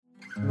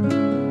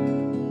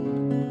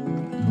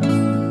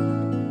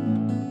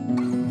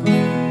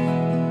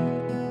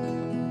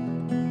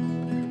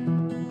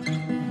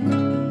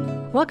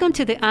Welcome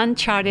to the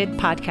Uncharted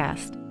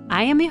podcast.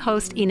 I am your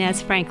host,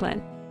 Inez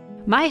Franklin.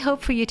 My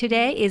hope for you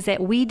today is that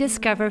we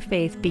discover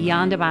faith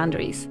beyond the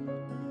boundaries.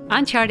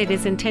 Uncharted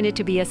is intended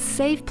to be a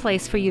safe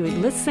place for you to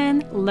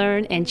listen,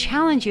 learn, and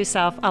challenge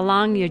yourself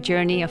along your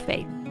journey of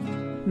faith.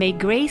 May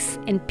grace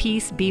and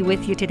peace be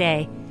with you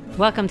today.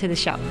 Welcome to the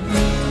show.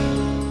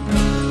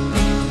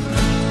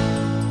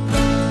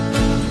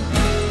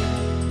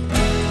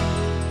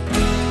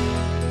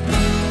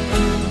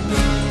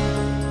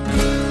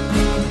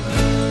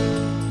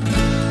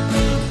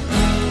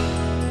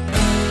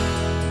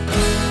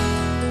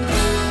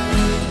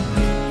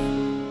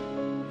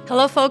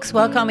 Hello, folks.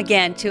 Welcome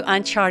again to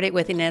Uncharted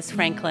with Inez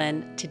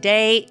Franklin.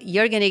 Today,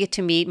 you're going to get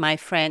to meet my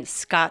friend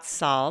Scott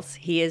Sauls.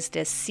 He is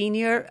the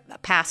senior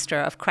pastor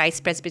of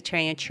Christ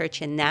Presbyterian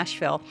Church in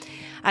Nashville.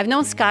 I've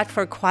known Scott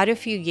for quite a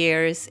few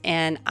years,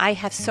 and I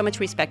have so much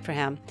respect for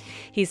him.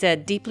 He's a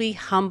deeply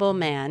humble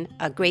man,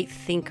 a great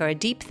thinker, a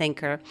deep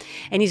thinker,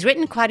 and he's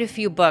written quite a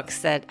few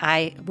books that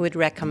I would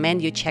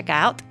recommend you check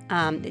out.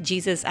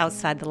 Jesus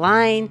Outside the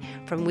Line,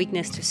 From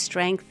Weakness to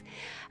Strength,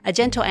 A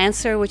Gentle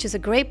Answer, which is a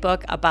great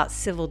book about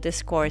civil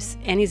discourse.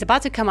 And he's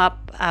about to come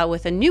up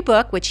with a new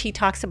book, which he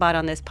talks about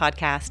on this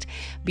podcast.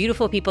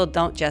 Beautiful People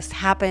Don't Just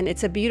Happen.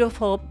 It's a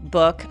beautiful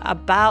book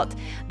about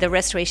the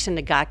restoration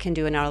that God can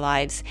do in our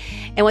lives.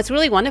 And what's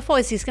really wonderful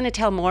is he's going to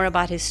tell more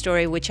about his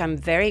story, which I'm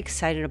very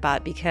excited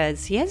about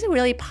because he has a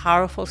really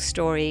powerful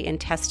story and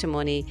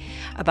testimony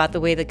about the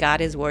way that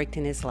God has worked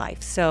in his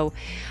life. So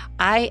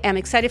I am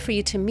excited for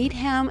you to meet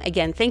him.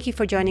 Again, thank you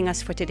for joining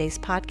us for today's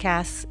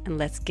podcast, and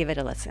let's give it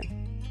a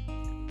listen.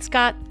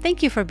 Scott,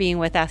 thank you for being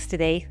with us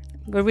today.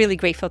 We're really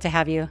grateful to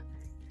have you.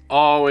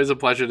 Always a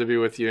pleasure to be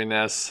with you,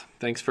 Inez.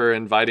 Thanks for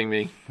inviting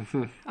me.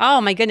 Oh,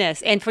 my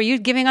goodness. And for you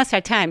giving us our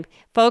time.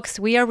 Folks,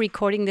 we are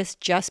recording this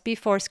just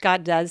before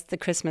Scott does the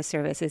Christmas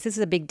services. This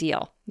is a big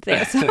deal.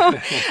 So,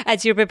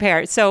 as you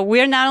prepare. So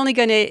we're not only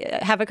going to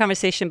have a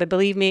conversation, but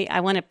believe me, I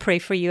want to pray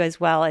for you as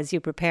well as you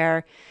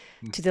prepare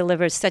to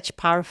deliver such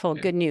powerful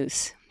good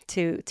news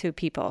to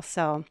people.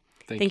 So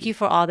thank you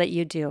for all that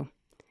you do.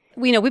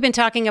 We've been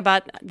talking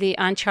about the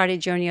Uncharted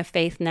journey of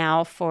faith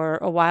now for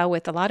a while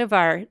with a lot of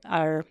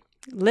our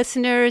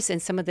listeners and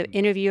some of the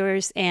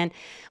interviewers. And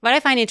what I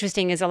find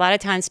interesting is a lot of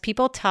times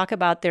people talk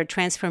about their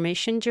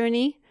transformation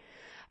journey.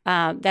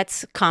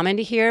 That's common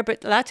to hear,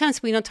 but a lot of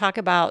times we don't talk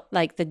about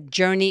like the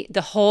journey,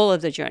 the whole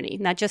of the journey,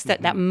 not just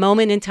that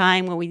moment in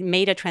time when we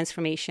made a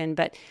transformation,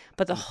 but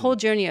the whole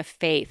journey of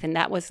faith. And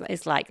that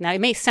is like, now it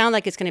may sound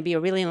like it's going to be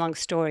a really long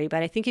story,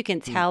 but I think you can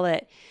tell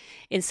it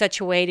in such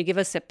a way to give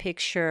us a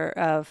picture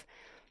of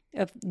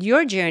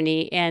your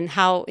journey and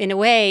how, in a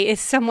way, it's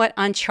somewhat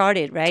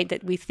uncharted, right?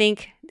 That we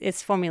think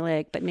it's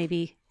formulaic, but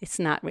maybe it's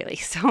not really.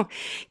 So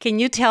can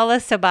you tell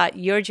us about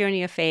your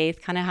journey of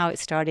faith, kind of how it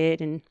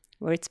started and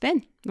where it's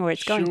been, or where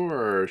it's going?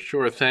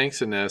 Sure.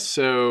 Thanks, Inez.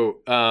 So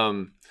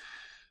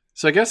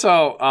I guess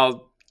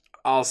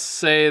I'll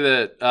say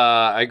that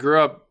I grew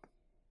up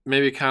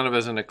maybe kind of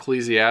as an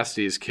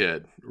Ecclesiastes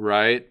kid,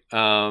 right?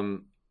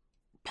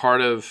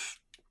 Part of,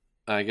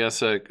 I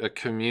guess, a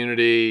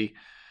community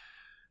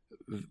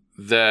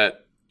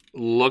that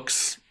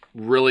looks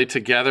really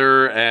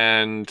together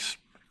and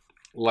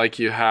like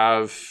you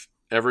have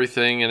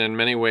everything. And in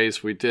many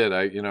ways we did.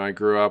 I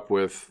grew up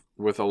with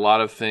a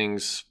lot of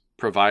things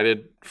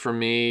provided for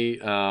me,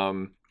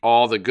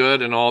 all the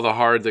good and all the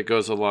hard that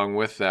goes along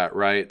with that,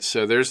 right?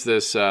 So there's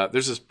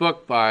this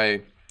book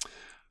by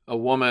a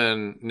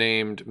woman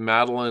named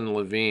Madeline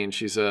Levine.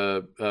 She's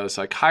a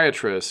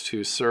psychiatrist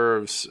who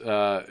serves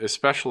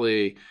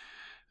especially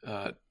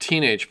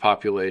teenage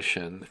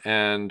population,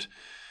 and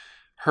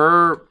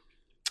her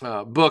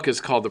book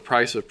is called The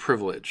Price of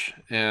Privilege,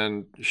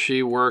 and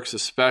she works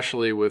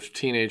especially with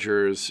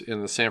teenagers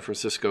in the San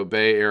Francisco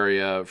Bay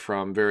Area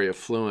from very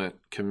affluent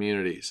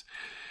communities.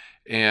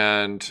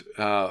 And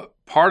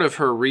part of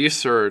her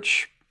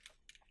research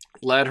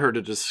led her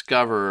to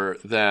discover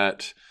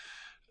that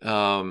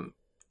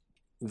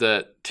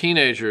that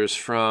teenagers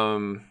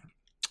from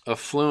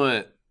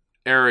affluent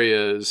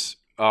areas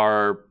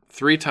are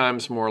 3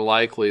 times more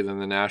likely than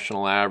the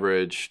national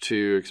average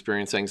to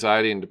experience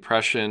anxiety and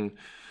depression,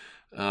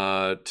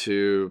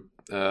 to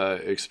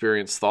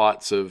experience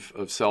thoughts of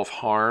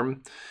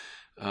self-harm,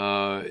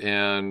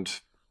 and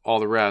all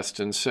the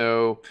rest. And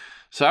so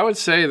I would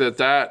say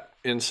that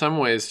in some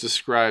ways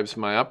describes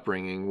my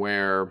upbringing,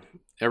 where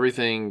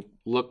everything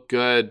looked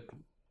good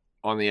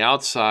on the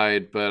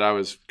outside, but I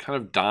was kind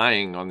of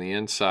dying on the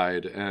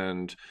inside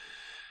and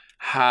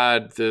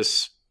had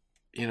this,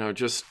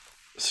 just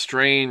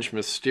strange,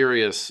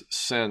 mysterious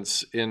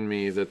sense in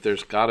me that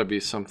there's got to be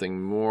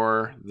something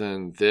more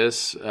than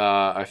this.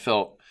 I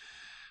felt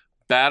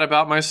bad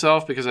about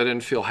myself because I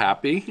didn't feel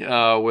happy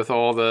with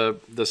all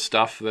the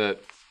stuff that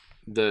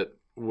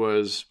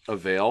was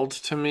availed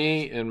to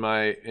me in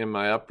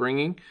my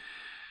upbringing.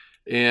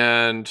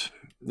 And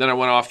then I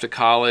went off to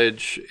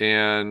college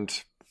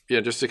and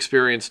just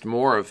experienced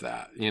more of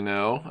that,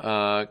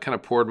 kind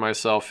of poured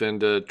myself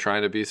into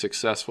trying to be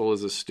successful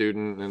as a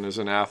student and as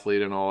an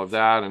athlete and all of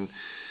that.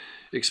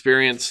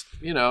 experienced,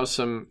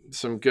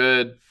 some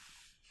good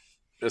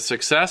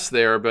success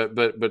there,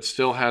 but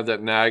still had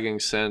that nagging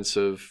sense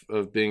of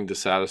being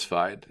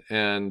dissatisfied.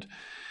 And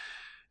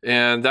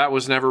that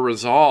was never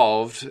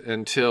resolved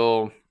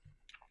until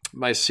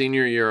my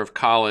senior year of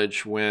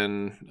college,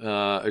 when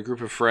a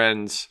group of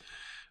friends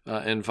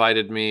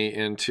invited me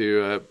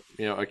into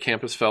a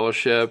campus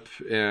fellowship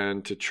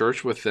and to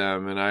church with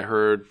them, and I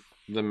heard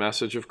the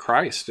message of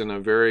Christ in a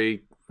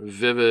very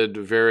vivid,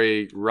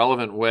 very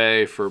relevant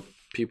way for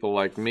people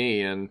like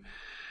me, and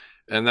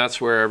that's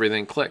where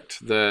everything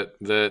clicked.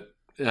 That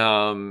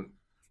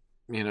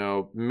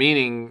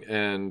meaning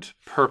and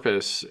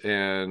purpose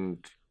and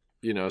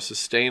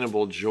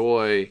sustainable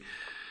joy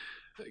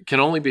can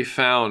only be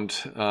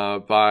found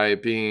by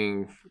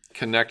being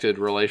connected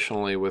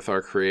relationally with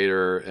our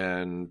Creator,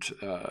 and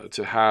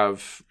to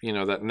have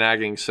that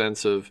nagging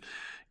sense of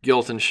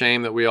guilt and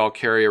shame that we all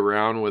carry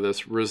around with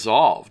us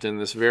resolved in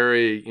this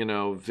very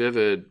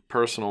vivid,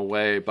 personal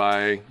way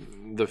by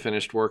the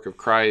finished work of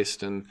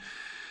Christ. So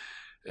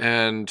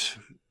that's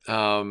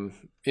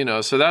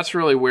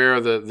really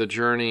where the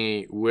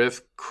journey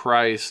with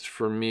Christ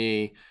for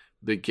me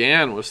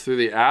began, was through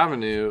the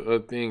avenue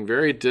of being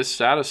very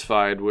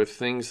dissatisfied with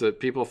things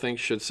that people think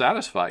should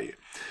satisfy you.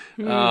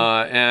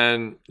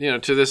 And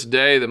to this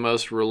day, the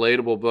most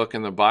relatable book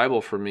in the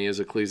Bible for me is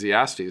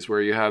Ecclesiastes,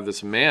 where you have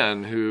this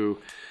man who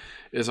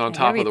is on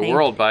top of the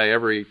world by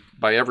every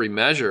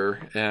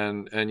measure,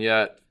 and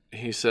yet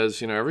he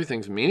says,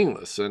 everything's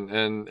meaningless,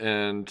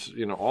 and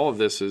all of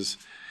this is,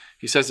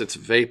 he says, it's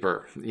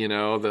vapor.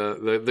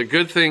 The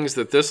good things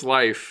that this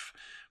life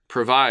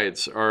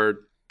provides are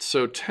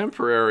so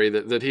temporary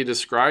that he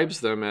describes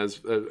them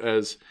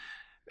as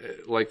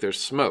like there's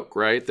smoke,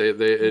 right?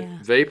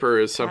 Vapor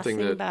is something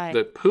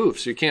that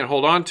poofs. You can't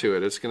hold on to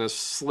it. It's going to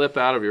slip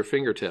out of your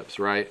fingertips,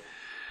 right?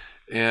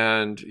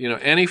 And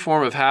any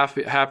form of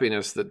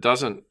happiness that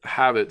doesn't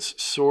have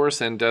its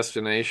source and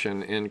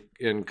destination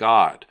in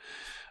God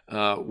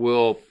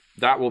will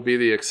be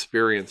the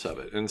experience of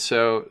it. And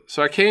so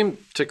I came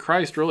to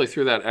Christ really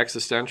through that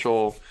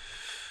existential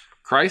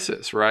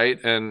crisis,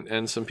 right?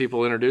 And some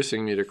people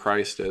introducing me to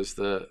Christ as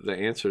the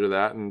answer to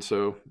that. And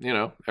so,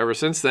 ever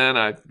since then,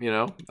 I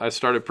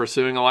started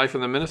pursuing a life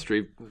in the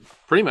ministry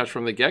pretty much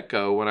from the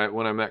get-go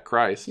when I met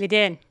Christ. You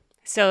did.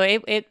 So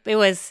it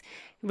was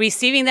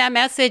receiving that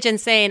message and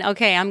saying,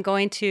 okay, I'm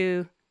going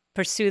to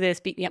pursue this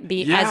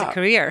as a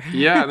career.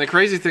 Yeah. And the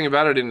crazy thing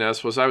about it,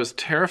 Ines, was I was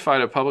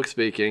terrified of public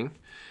speaking.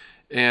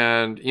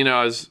 And,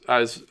 I was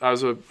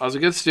a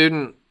good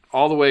student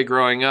all the way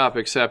growing up,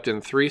 except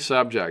in 3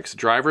 subjects.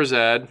 Driver's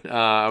ed.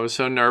 I was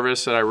so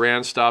nervous that I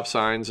ran stop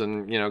signs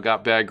and,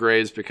 got bad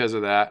grades because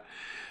of that.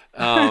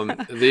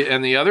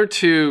 The other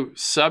 2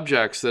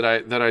 subjects that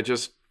I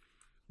just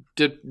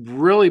did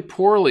really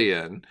poorly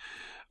in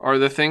are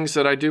the things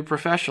that I do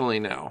professionally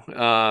now,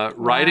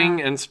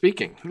 writing and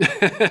speaking.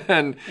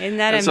 Isn't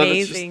that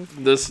amazing?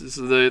 So this is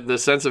the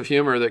sense of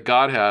humor that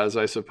God has,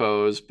 I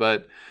suppose.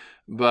 But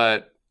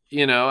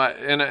and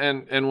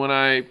when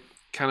I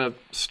kind of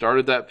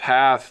started that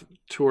path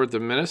toward the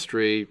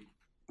ministry,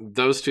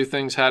 those 2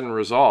 things hadn't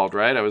resolved,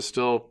 right? I was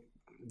still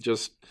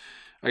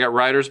I got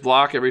writer's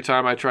block every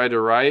time I tried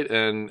to write,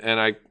 and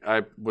I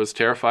was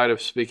terrified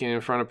of speaking in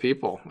front of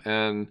people.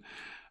 And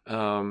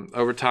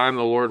over time,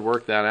 the Lord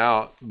worked that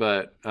out.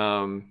 But,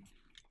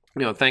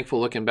 thankful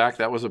looking back,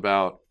 that was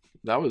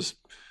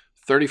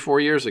 34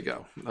 years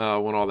ago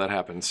when all that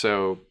happened.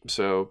 So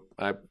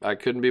I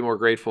couldn't be more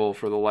grateful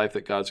for the life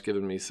that God's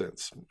given me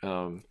since.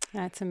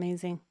 That's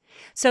amazing.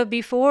 So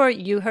before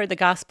you heard the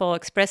gospel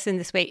expressed in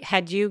this way,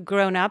 had you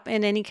grown up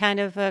in any kind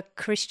of a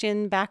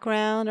Christian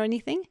background or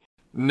anything?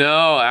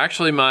 No,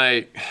 actually,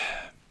 my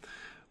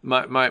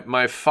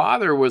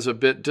father was a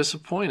bit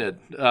disappointed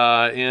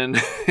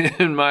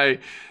in my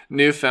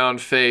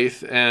newfound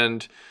faith,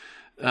 and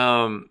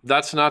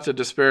that's not to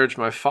disparage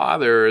my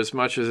father as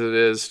much as it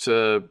is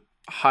to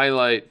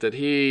highlight that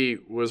he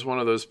was one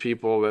of those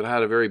people that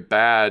had a very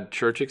bad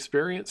church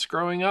experience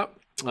growing up.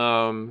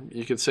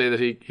 You could say that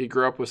he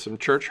grew up with some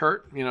church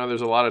hurt.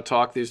 There's a lot of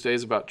talk these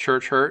days about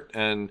church hurt,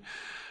 and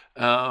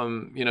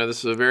this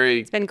is a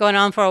very... It's been going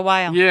on for a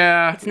while.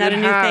 Yeah, it's not a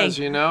new thing.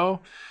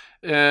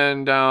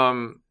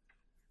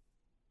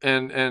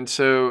 And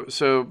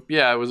so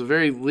yeah, it was a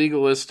very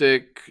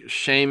legalistic,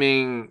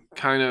 shaming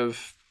kind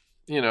of,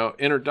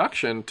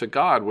 introduction to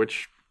God,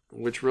 which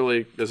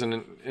really is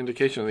an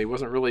indication that he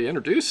wasn't really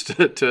introduced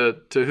to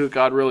who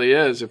God really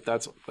is, if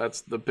that's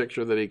the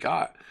picture that he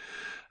got.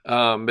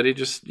 But he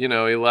just, he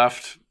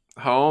left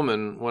home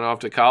and went off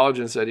to college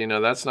and said,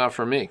 that's not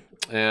for me.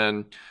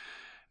 And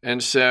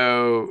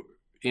so,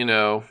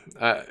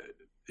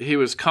 he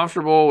was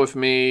comfortable with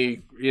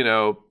me,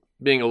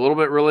 being a little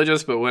bit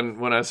religious, but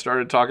when I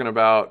started talking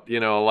about, a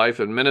life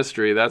in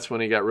ministry, that's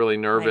when he got really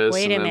nervous.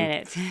 Like, wait a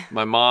minute.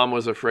 My mom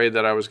was afraid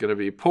that I was going to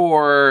be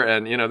poor,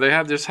 and, they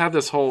have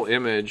this whole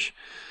image.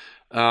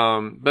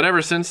 But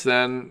ever since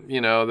then,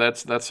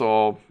 that's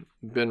all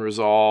been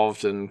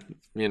resolved, and,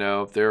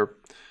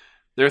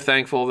 they're they're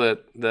thankful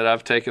that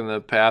I've taken the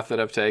path that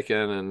I've taken,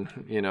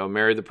 and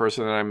married the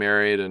person that I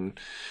married, and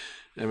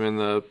I'm in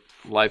the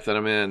life that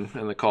I'm in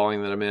and the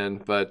calling that I'm in.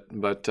 But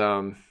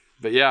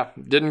yeah,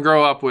 didn't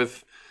grow up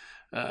with.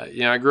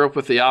 I grew up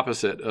with the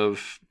opposite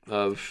of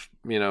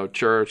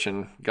church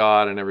and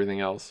God and everything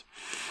else.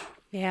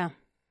 Yeah,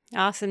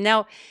 awesome.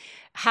 Now,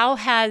 how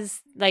has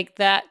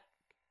that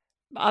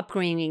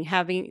upbringing,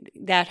 having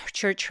that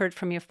church hurt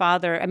from your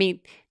father, I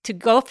mean, to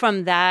go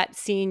from that,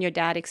 seeing your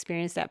dad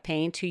experience that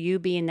pain, to you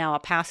being now a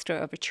pastor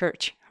of a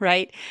church,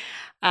 right?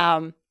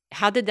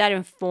 How did that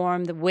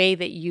inform the way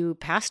that you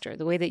pastor,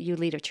 the way that you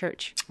lead a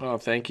church? Oh,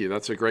 thank you.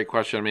 That's a great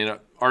question. I mean,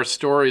 our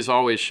stories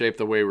always shape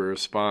the way we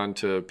respond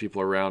to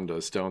people around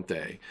us, don't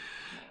they?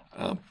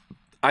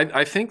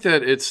 I think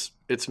that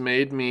it's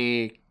made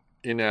me,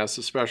 Ines,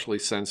 especially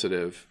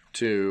sensitive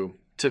to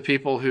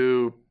people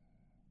who,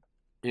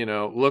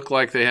 look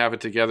like they have it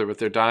together, but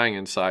they're dying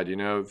inside.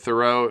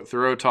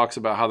 Thoreau talks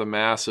about how the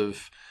mass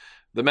of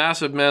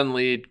men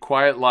lead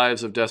quiet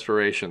lives of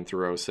desperation,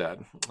 Thoreau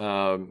said.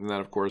 And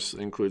that, of course,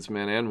 includes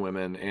men and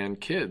women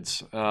and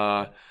kids,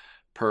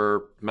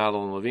 per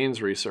Madeline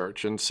Levine's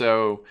research. And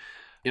so,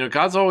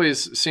 God's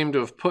always seemed to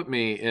have put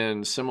me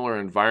in similar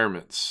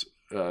environments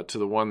to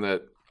the one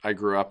that I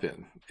grew up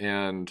in.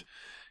 And,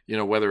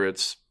 whether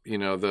it's,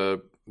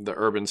 the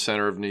urban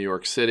center of New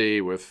York City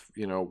with,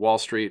 Wall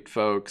Street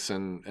folks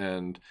and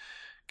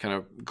kind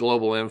of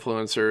global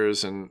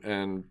influencers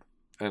and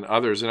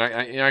others. And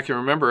I can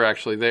remember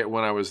actually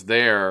when I was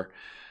there,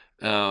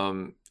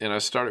 and I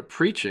started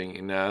preaching,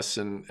 Ines,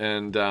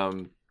 and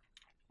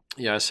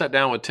I sat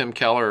down with Tim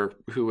Keller,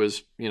 who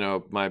was,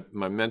 my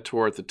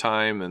mentor at the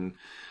time,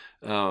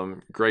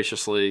 and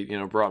graciously,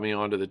 brought me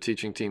onto the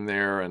teaching team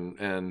there.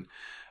 And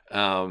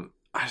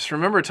I just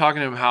remember talking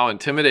to him how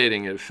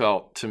intimidating it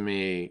felt to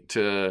me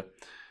to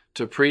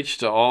preach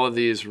to all of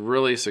these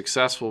really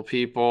successful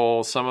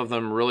people, some of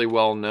them really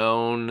well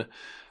known,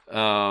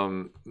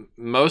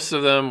 most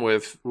of them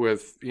with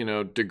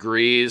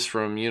degrees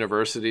from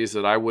universities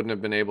that I wouldn't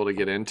have been able to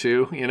get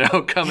into,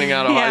 coming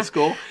out of high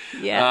school.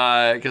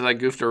 Yeah. Because I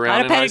goofed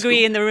around in high school. A lot of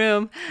pedigree in the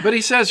room. But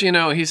he says,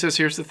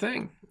 here's the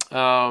thing.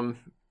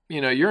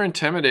 You're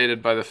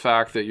intimidated by the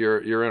fact that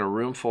you're in a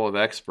room full of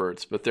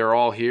experts, but they're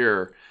all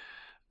here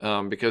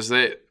because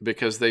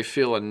they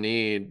feel a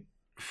need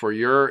for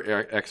your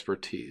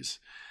expertise.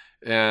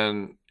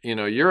 And,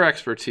 your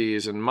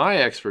expertise and my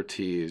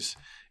expertise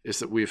is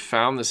that we've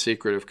found the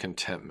secret of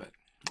contentment.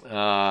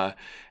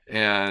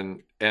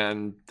 And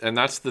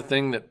that's the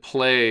thing that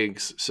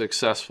plagues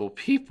successful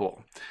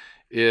people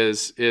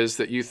is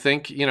that you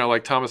think,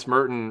 like Thomas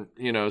Merton,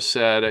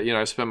 said,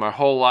 I spent my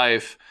whole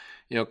life,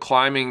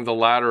 climbing the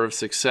ladder of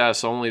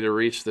success only to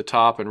reach the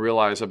top and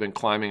realize I've been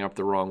climbing up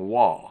the wrong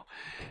wall.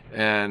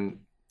 And,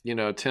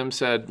 Tim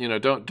said,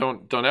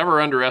 don't ever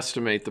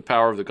underestimate the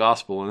power of the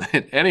gospel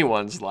in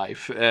anyone's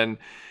life. And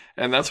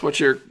that's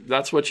what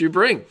you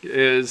bring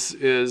is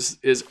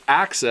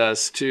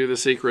access to the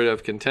secret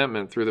of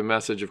contentment through the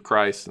message of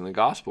Christ and the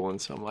gospel. And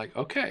so I'm like,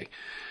 okay.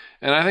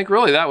 And I think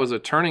really that was a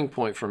turning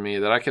point for me,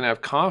 that I can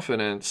have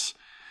confidence,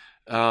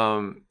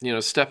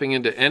 stepping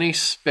into any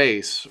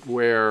space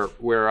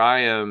where I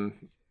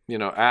am,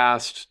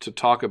 asked to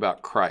talk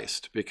about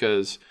Christ,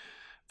 because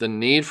the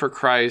need for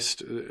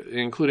Christ,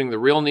 including the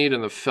real need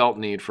and the felt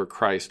need for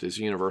Christ, is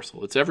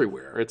universal. It's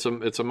everywhere. It's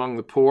among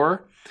the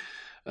poor,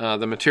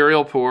 the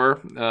material poor,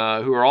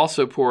 who are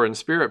also poor in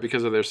spirit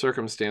because of their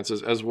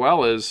circumstances, as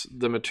well as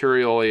the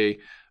materially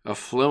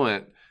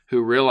affluent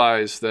who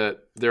realize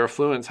that their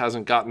affluence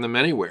hasn't gotten them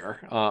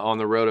anywhere on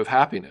the road of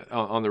happiness,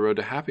 on the road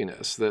to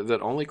happiness.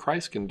 That only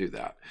Christ can do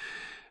that.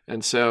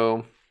 And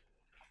so,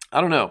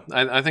 I don't know.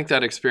 I think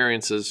that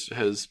experience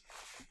has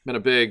been a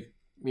big.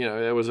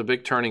 It was a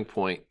big turning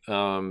point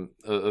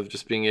of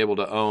just being able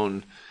to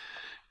own,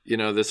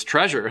 this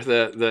treasure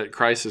that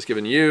Christ has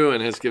given you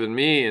and has given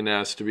me, and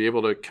us to be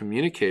able to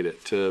communicate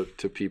it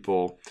to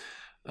people,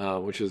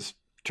 which has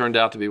turned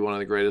out to be one of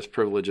the greatest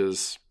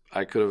privileges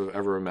I could have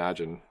ever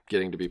imagined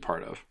getting to be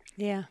part of.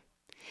 Yeah.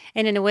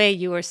 And in a way,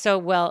 you were so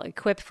well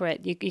equipped for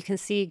it. You can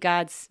see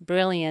God's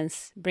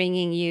brilliance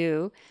bringing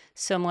you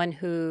someone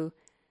who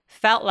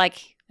felt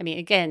like,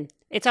 again,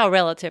 it's all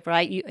relative,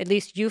 right? At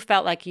least you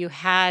felt like you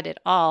had it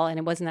all and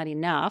it was not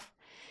enough.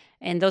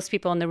 And those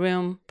people in the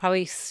room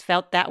probably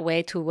felt that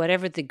way to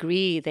whatever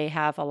degree they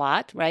have a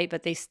lot, right?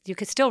 But you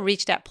could still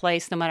reach that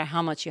place no matter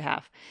how much you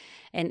have.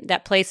 And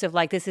that place of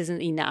this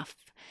isn't enough.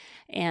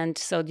 And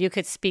so you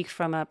could speak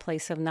from a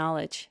place of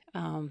knowledge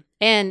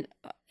and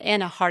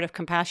a heart of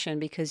compassion,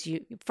 because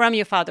from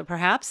your father,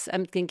 perhaps,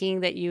 I'm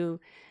thinking that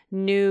you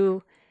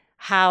knew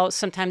how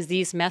sometimes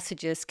these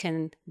messages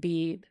can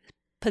be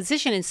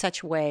positioned in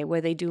such a way where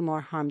they do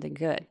more harm than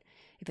good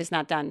if it's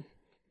not done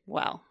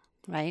well,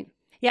 right?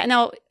 Yeah.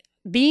 Now,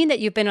 being that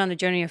you've been on the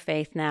journey of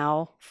faith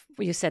now,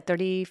 you said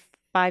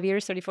 35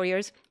 years, 34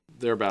 years?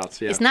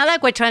 Thereabouts, yeah. It's not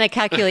like we're trying to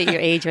calculate your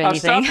age or anything.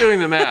 Stop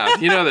doing the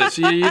math. You know this.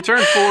 You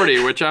turn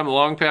 40, which I'm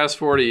long past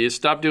 40. You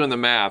stop doing the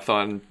math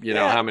on,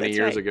 how many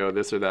years ago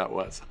this or that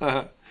was.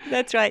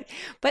 That's right.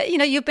 But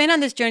you've been on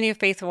this journey of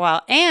faith for a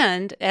while,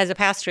 and as a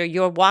pastor,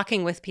 you're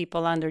walking with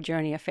people on their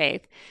journey of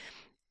faith.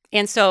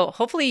 And so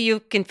hopefully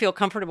you can feel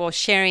comfortable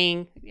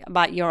sharing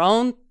about your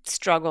own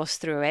struggles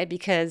through it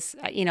because,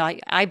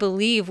 I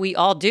believe we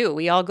all do.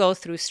 We all go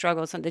through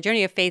struggles. And the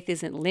journey of faith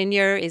isn't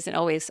linear, isn't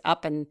always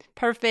up and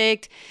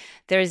perfect.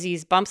 There's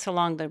these bumps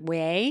along the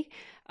way.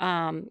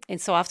 And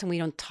so often we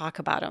don't talk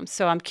about them.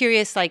 So I'm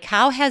curious,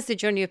 how has the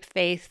journey of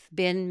faith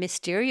been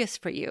mysterious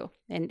for you?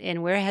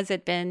 And where has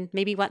it been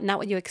maybe not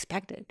what you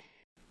expected?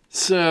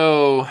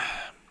 So,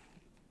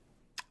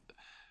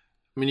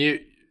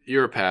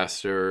 you're a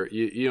pastor.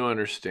 You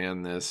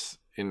understand this,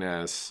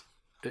 Ines.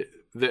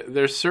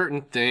 There's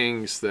certain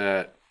things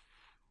that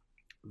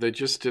they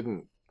just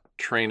didn't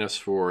train us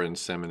for in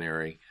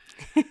seminary.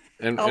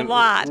 And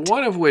lot.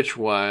 One of which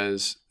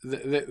was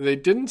they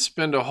didn't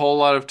spend a whole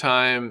lot of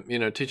time,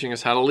 teaching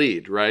us how to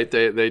lead, right?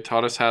 They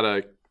taught us how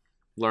to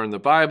learn the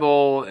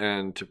Bible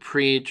and to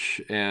preach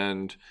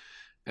and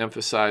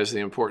emphasize the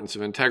importance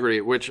of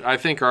integrity, which I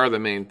think are the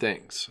main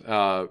things,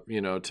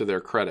 to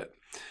their credit.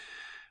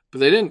 But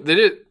they didn't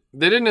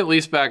at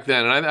least back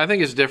then, and I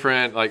think it's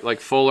different. Like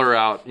Fuller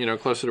out,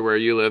 closer to where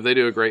you live, they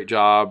do a great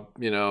job,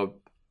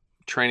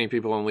 training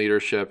people in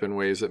leadership in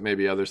ways that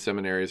maybe other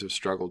seminaries have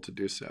struggled to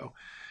do so.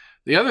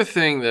 The other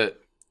thing that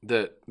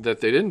they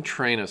didn't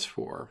train us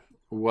for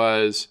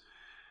was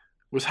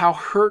how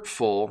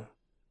hurtful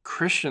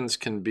Christians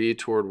can be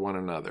toward one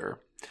another.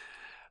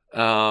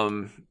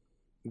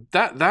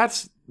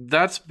 That's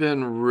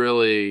been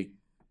really,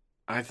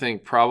 I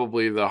think,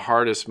 probably the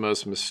hardest,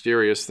 most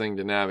mysterious thing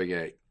to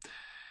navigate.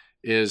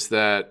 Is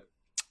that,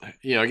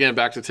 again,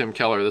 back to Tim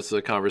Keller, this is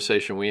a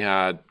conversation we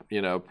had,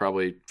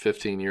 probably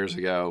 15 years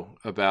ago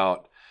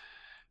about,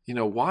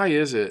 why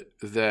is it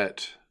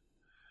that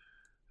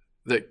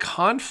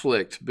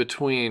conflict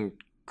between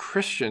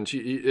Christians,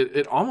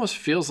 it almost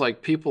feels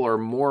like people are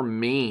more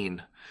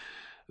mean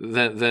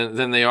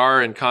than they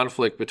are in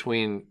conflict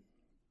between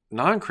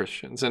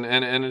non-Christians. And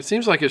it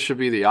seems like it should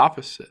be the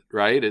opposite,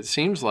 right? It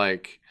seems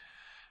like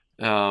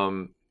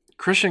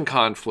Christian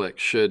conflict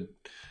should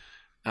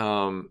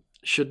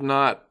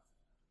not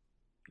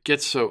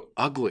get so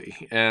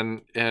ugly,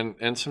 and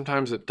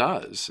sometimes it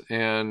does,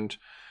 and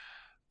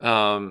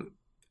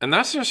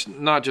that's just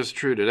not just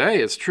true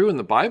today; it's true in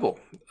the Bible.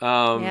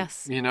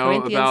 Yes,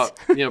 about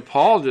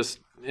Paul just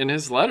in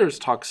his letters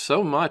talks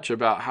so much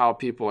about how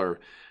people are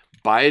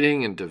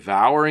biting and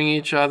devouring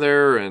each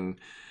other, and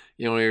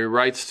when he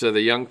writes to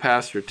the young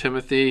pastor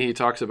Timothy, he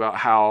talks about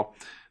how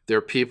there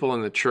are people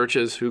in the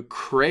churches who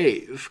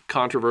crave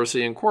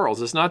controversy and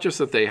quarrels. It's not just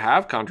that they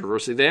have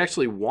controversy, they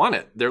actually want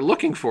it. They're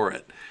looking for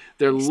it.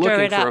 They're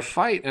looking for a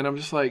fight. And I'm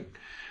just like,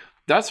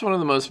 that's one of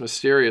the most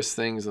mysterious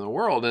things in the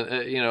world, and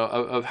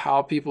of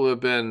how people have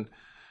been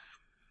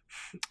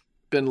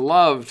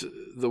loved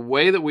the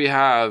way that we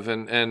have,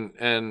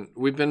 and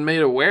we've been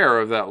made aware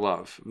of that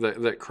love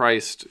that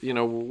Christ,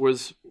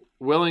 was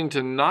willing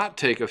to not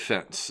take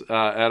offense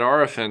at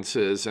our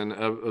offenses and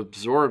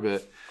absorb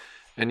it.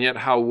 And yet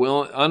how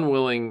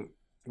unwilling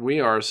we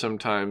are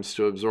sometimes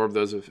to absorb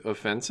those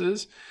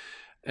offenses.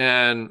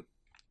 And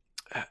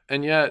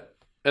yet,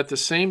 at the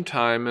same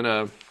time, in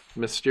a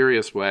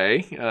mysterious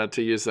way,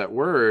 to use that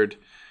word,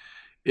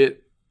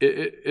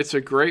 it's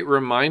a great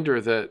reminder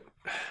that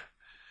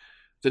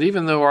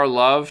even though our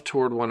love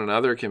toward one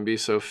another can be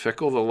so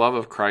fickle, the love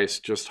of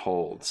Christ just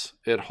holds.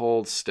 It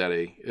holds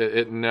steady.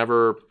 It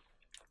never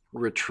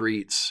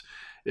retreats.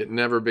 It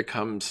never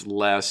becomes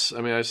less.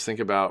 I just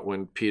think about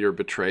when Peter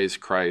betrays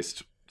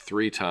Christ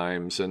 3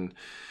 times, and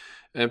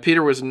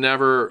Peter was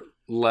never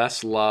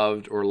less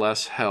loved or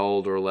less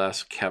held or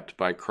less kept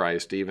by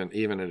Christ,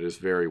 even at his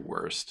very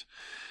worst.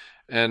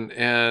 And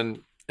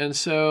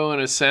so, in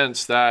a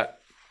sense, that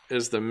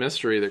is the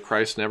mystery that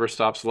Christ never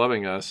stops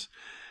loving us,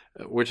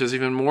 which is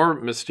even more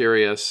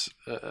mysterious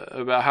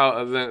about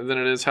how than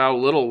it is how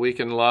little we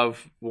can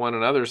love one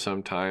another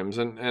sometimes,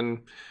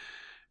 and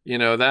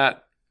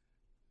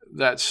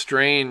that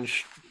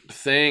strange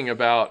thing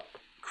about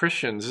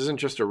Christians isn't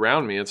just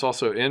around me, it's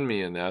also in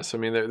me, Ines.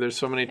 There's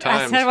so many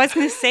times. I was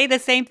going to say the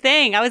same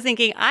thing. I was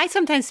thinking, I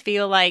sometimes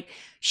feel like,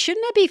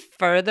 shouldn't I be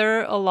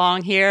further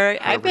along here?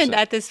 100%. I've been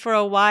at this for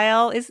a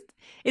while.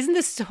 Isn't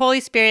this Holy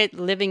Spirit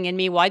living in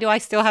me? Why do I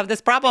still have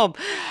this problem?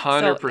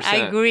 100%. So I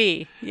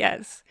agree,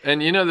 yes.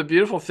 And the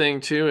beautiful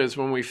thing too is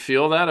when we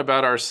feel that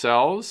about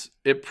ourselves,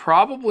 it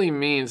probably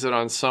means that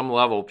on some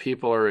level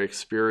people are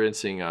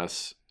experiencing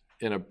us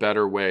in a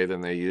better way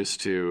than they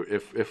used to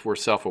if we're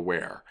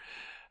self-aware.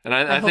 And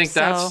I think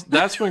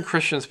that's when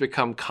Christians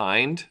become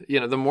kind.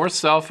 The more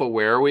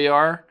self-aware we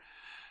are,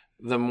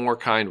 the more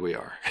kind we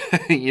are.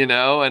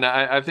 And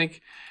I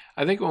think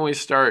when we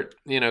start,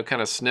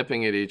 kind of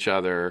snipping at each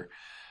other,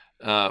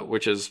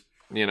 which has,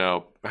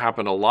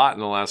 happened a lot in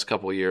the last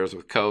couple of years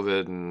with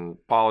COVID and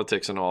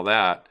politics and all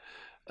that.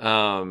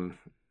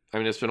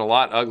 It's been a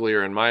lot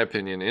uglier, in my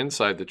opinion,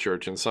 inside the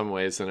church in some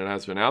ways than it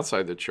has been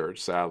outside the church,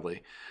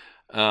 sadly.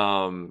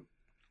 But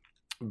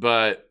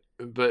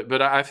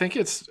but I think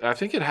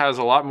it has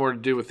a lot more to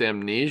do with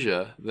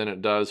amnesia than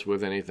it does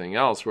with anything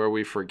else, where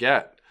we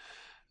forget,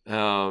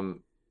 how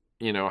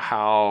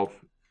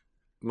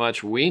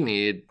much we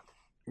need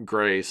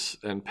grace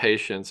and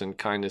patience and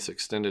kindness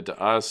extended to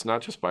us,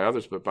 not just by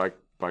others, but by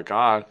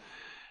God.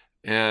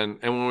 And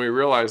when we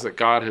realize that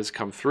God has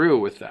come through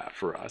with that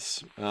for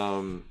us,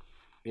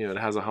 it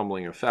has a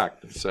humbling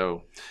effect. And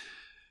so,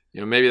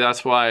 maybe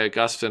that's why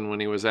Augustine, when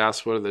he was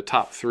asked what are the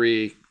top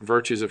 3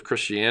 virtues of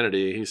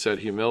Christianity, he said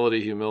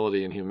humility,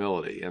 humility, and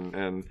humility.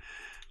 And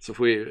so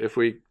if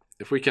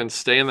we can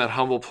stay in that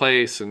humble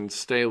place and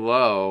stay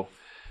low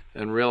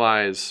and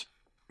realize,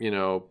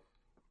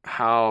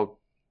 how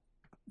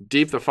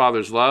deep the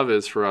Father's love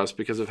is for us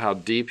because of how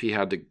deeply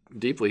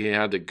he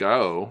had to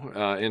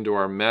go into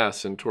our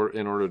mess in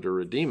order to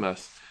redeem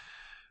us,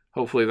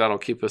 hopefully that'll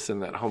keep us in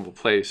that humble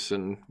place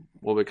and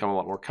we'll become a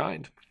lot more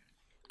kind.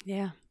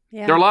 Yeah.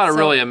 Yeah. There are a lot of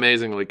really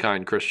amazingly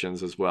kind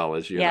Christians as well,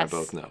 as you and I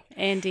both know.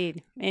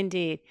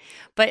 Indeed.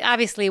 But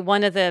obviously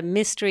one of the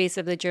mysteries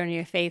of the journey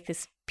of faith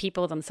is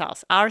people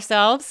themselves,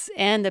 ourselves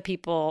and the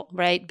people,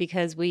 right?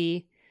 Because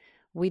we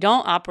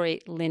don't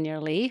operate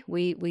linearly.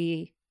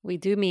 We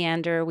do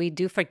meander, we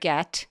do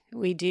forget,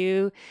 we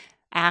do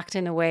act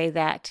in a way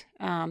that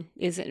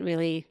isn't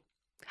really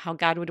how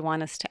God would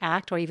want us to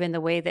act, or even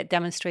the way that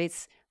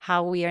demonstrates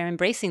how we are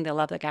embracing the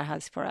love that God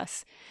has for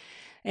us.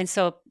 And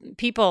so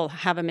people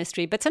have a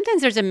mystery, but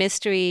sometimes there's a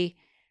mystery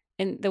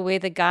in the way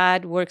that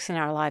God works in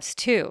our lives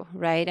too,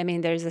 right? I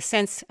mean, there's a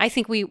sense, I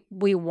think we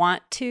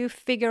want to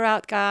figure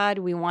out God,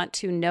 we want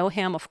to know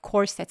him. Of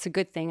course, that's a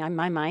good thing in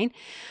my mind.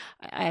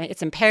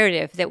 It's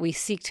imperative that we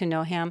seek to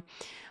know him.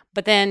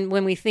 But then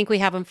when we think we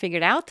have them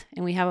figured out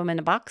and we have them in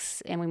a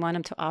box and we want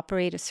them to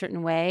operate a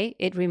certain way,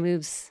 it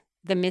removes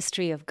the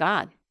mystery of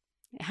God.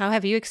 How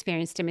have you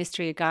experienced the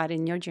mystery of God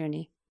in your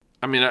journey?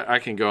 I mean, I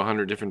can go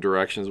 100 different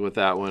directions with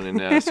that one,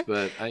 Ines,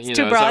 but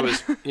too broad.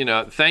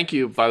 Thank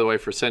you, by the way,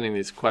 for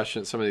sending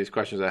some of these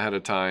questions ahead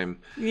of time.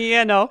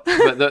 Yeah, no.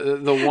 But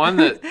the one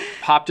that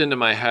popped into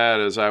my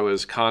head as I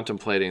was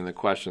contemplating the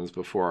questions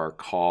before our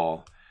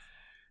call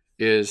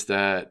is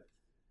that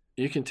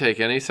you can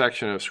take any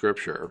section of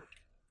Scripture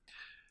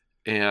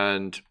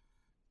and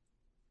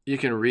you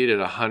can read it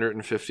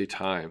 150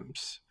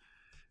 times,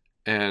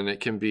 and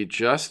it can be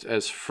just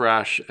as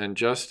fresh and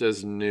just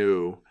as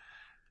new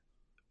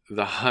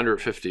the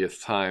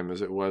 150th time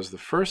as it was the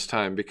first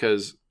time,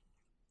 because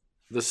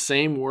the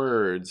same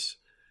words,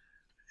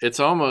 it's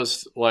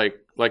almost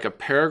like a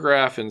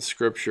paragraph in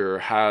Scripture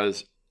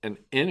has an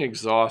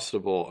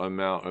inexhaustible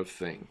amount of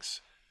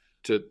things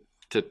to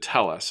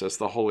tell us as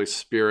the Holy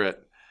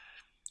Spirit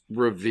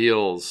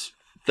reveals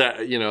that,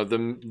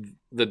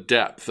 the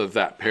depth of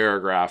that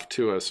paragraph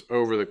to us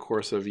over the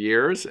course of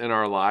years in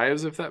our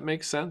lives, if that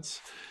makes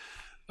sense.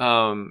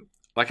 I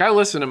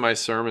listen to my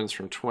sermons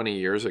from 20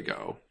 years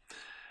ago,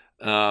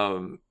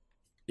 and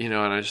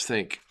I just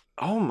think,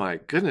 oh my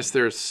goodness,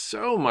 there's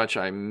so much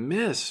I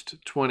missed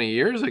 20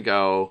 years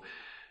ago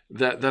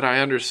that I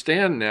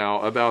understand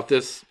now about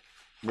this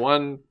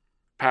one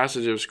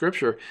passage of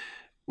Scripture,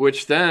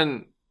 which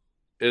then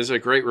is a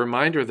great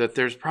reminder that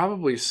there's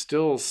probably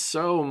still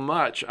so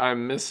much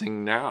I'm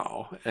missing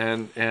now.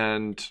 And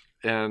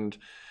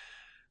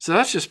so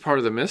that's just part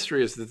of the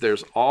mystery, is that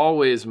there's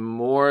always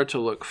more to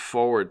look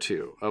forward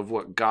to of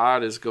what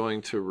God is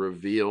going to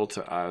reveal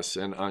to us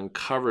and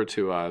uncover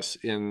to us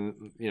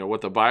in, what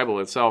the Bible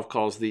itself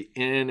calls the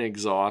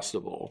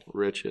inexhaustible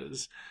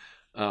riches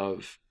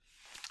of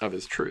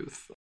his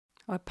truth.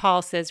 Or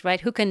Paul says,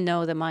 right, who can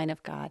know the mind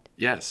of God?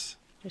 Yes.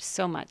 There's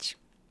so much.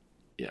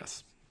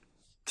 Yes.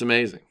 It's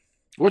amazing.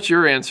 What's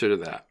your answer to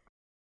that?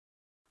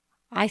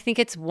 I think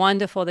it's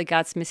wonderful that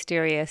God's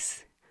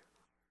mysterious.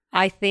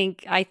 I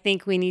think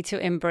we need to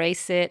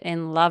embrace it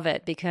and love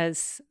it,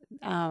 because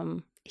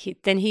then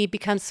he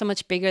becomes so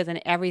much bigger than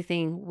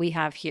everything we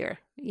have here.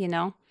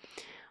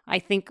 I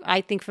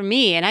think for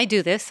me, and I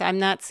do this, I'm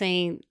not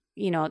saying,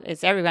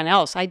 it's everyone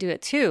else. I do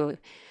it too.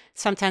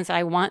 Sometimes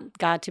I want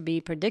God to be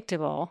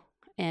predictable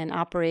and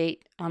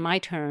operate on my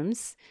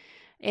terms.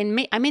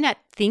 And I may not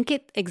think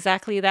it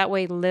exactly that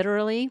way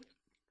literally,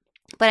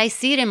 but I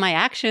see it in my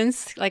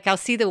actions. Like I'll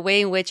see the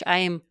way in which I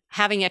am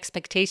having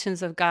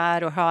expectations of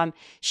God, or how I'm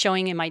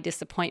showing in my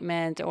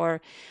disappointment, or,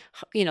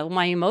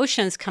 my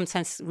emotions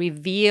sometimes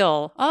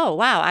reveal, oh,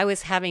 wow, I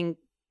was having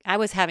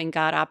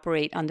God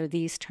operate under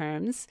these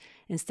terms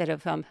instead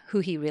of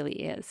who he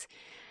really is.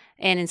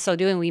 And in so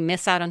doing, we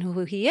miss out on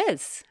who he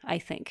is, I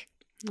think,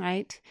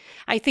 right?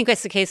 I think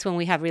that's the case when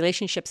we have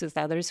relationships with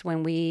others,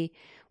 when we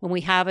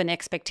have an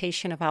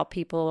expectation of how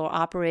people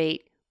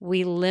operate,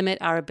 we limit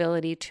our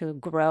ability to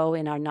grow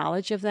in our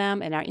knowledge of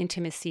them and our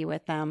intimacy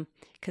with them,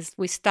 because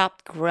we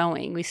stop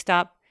growing, we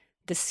stop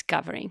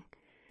discovering.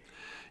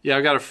 Yeah,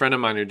 I've got a friend of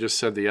mine who just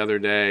said the other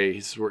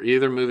day, we're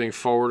either moving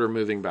forward or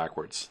moving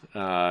backwards.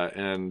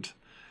 And,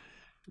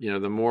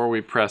 the more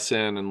we press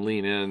in and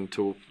lean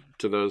into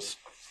those,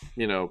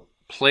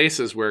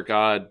 places where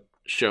God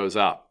shows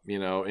up,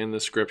 in the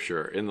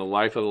Scripture, in the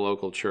life of the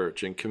local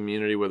church, in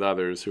community with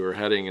others who are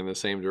heading in the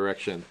same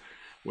direction,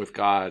 with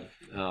God,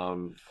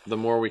 the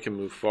more we can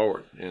move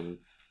forward and,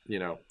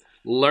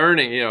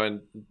 learning,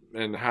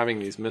 and having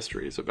these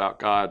mysteries about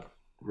God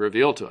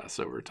revealed to us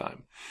over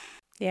time.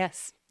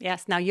 Yes.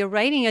 Yes. Now you're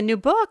writing a new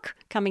book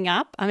coming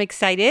up. I'm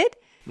excited.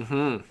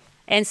 Mm-hmm.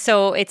 And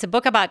so it's a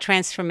book about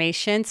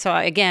transformation. So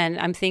again,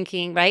 I'm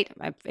thinking, right,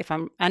 if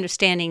I'm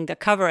understanding the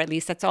cover, at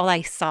least that's all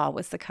I saw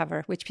was the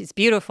cover, which is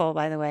beautiful,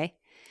 by the way.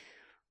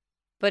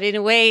 But in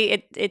a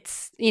way,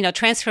 it's,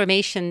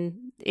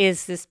 transformation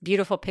is this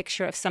beautiful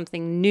picture of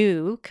something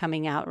new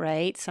coming out,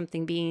 right?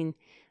 Something being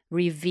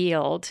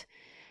revealed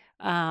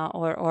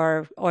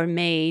or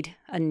made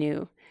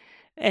anew.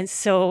 And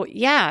so,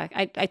 yeah,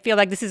 I feel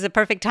like this is a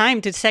perfect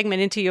time to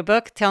segment into your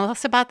book. Tell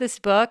us about this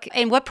book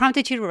and what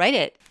prompted you to write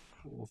it.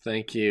 Well,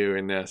 thank you,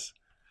 Ines.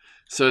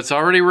 So it's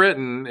already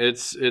written.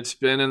 It's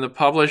been in the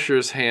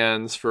publisher's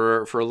hands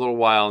for a little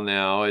while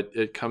now.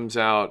 It comes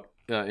out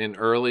in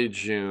early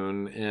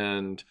June,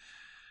 and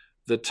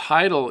the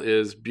title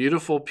is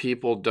 "Beautiful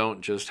People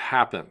Don't Just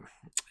Happen,"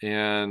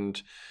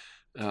 and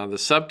the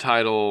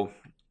subtitle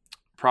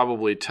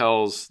probably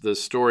tells the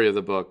story of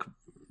the book,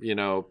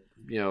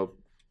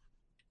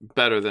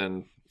 better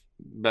than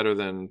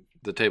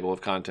the table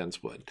of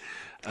contents would.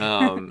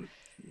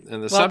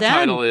 And the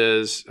subtitle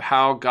is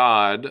How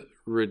God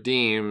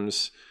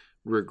Redeems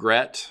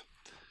Regret,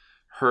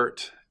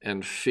 Hurt,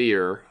 and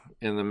Fear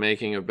in the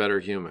Making of Better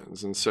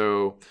Humans. And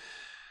so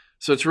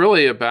it's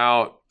really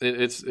about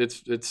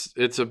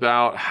it's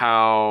about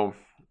how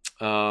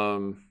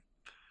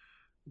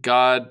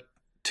God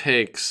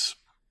takes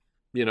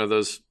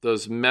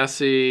those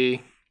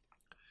messy,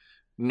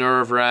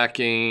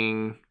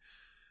 nerve-wracking,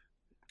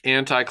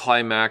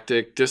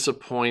 anticlimactic,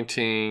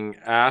 disappointing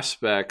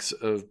aspects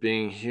of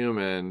being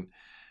human,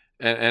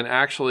 and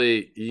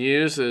actually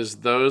uses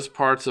those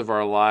parts of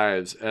our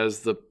lives as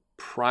the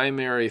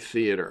primary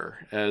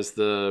theater, as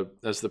the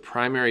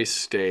primary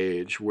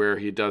stage where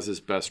he does his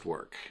best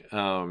work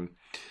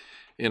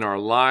in our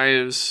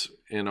lives,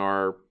 in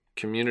our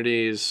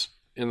communities,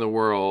 in the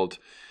world.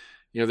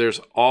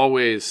 There's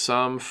always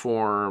some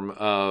form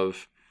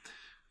of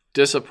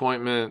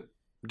disappointment,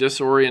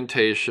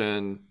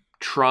 disorientation,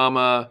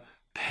 trauma,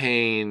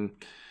 pain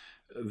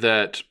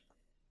that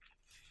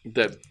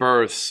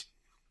births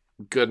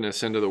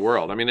goodness into the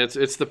world. I mean,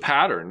 it's the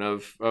pattern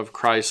of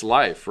Christ's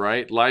life,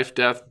 right? Life,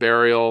 death,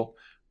 burial,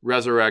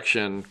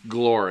 resurrection,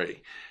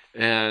 glory,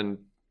 and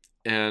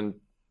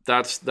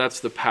that's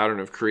the pattern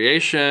of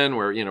creation,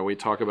 where we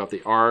talk about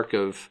the arc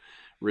of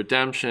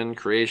redemption,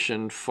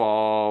 creation,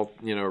 fall,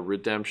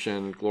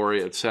 redemption,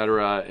 glory,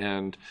 etc.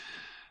 And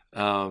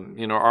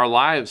our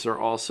lives are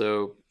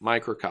also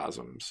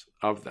microcosms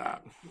of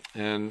that.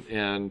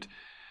 And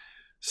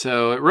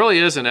so it really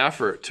is an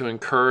effort to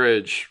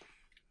encourage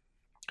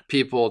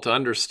people to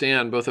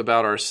understand, both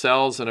about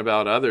ourselves and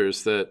about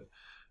others, that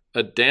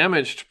a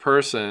damaged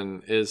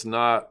person is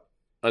not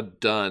a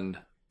done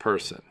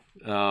person.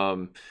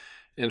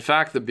 In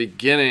fact, the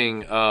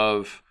beginning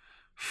of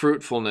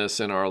fruitfulness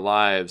in our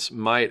lives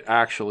might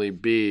actually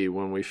be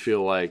when we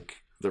feel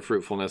like the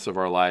fruitfulness of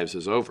our lives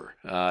is over.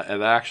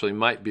 It actually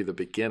might be the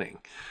beginning.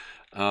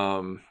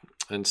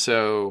 And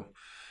so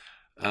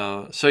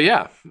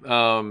yeah.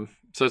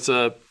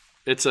 So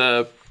it's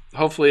a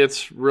hopefully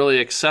it's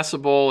really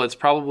accessible. It's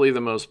probably the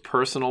most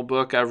personal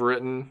book I've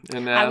written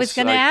in that. I was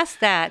going to ask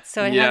that.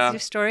 So it has your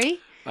story?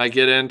 I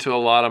get into a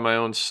lot of my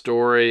own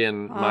story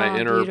and my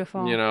inner,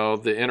 beautiful.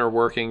 The inner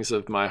workings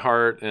of my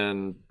heart,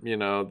 and,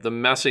 the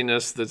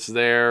messiness that's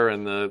there,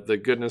 and the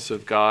goodness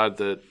of God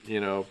that,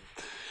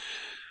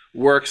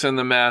 works in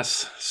the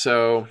mess.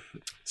 So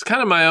it's kind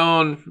of my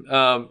own,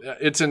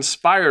 it's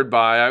inspired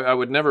by, I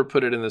would never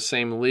put it in the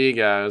same league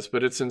as,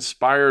 but it's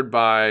inspired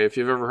by, if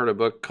you've ever heard a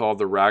book called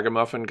The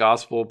Ragamuffin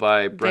Gospel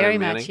by Brennan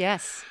Manning. Very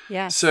much,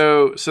 yes.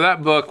 So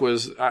that book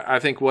was, I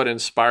think, what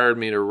inspired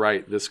me to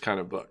write this kind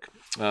of book.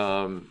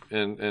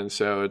 And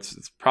so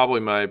it's probably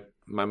my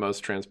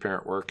most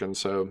transparent work. And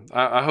so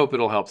I hope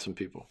it'll help some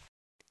people.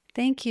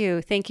 Thank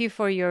you. Thank you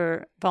for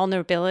your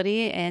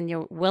vulnerability and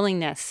your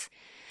willingness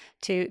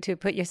to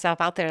put yourself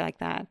out there like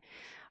that.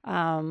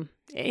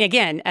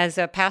 Again, as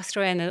a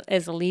pastor and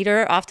as a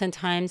leader,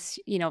 oftentimes,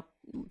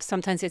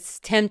 sometimes it's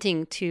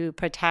tempting to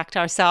protect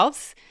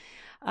ourselves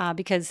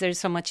because there's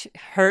so much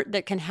hurt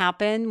that can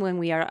happen when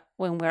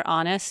we're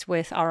honest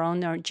with our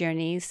own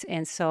journeys.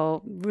 And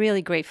so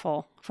really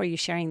grateful for you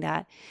sharing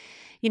that.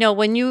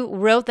 When you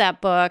wrote that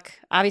book,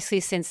 obviously,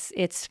 since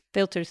it's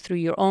filtered through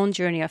your own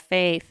journey of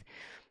faith,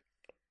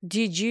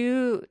 did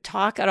you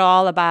talk at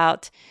all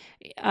about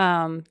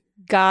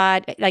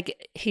God,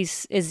 like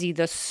is he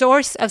the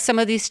source of some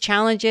of these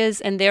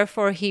challenges and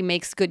therefore he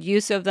makes good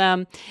use of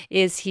them?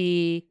 Is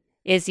he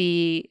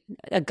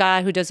a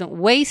God who doesn't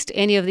waste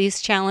any of these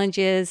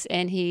challenges?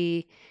 And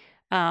he,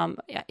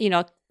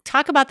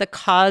 talk about the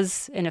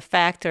cause and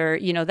effect, or,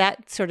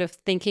 that sort of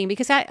thinking,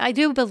 because I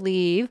do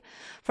believe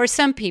for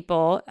some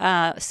people,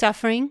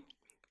 suffering,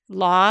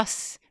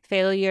 loss,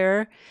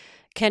 failure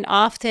can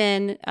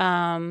often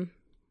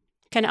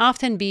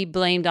be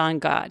blamed on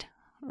God.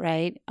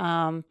 Right.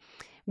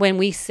 when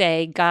we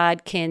say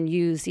God can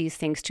use these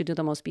things to do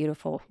the most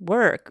beautiful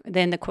work,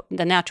 then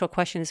the natural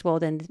question is, well,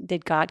 then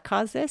did God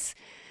cause this?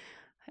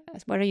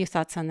 What are your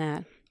thoughts on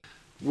that?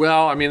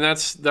 Well, I mean,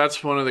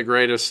 that's one of the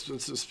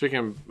greatest,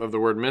 speaking of the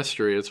word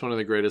mystery, it's one of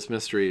the greatest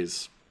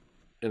mysteries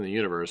in the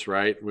universe,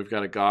 right? We've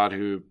got a God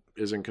who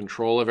is in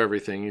control of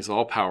everything. He's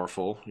all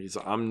powerful. He's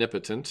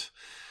omnipotent.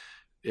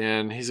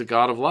 And he's a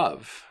God of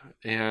love.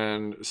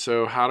 And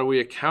so how do we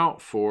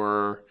account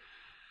for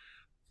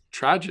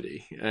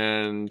tragedy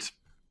and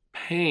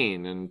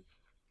pain and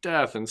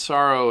death and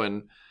sorrow?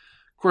 And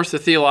of course, the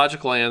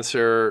theological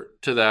answer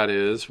to that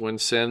is when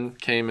sin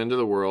came into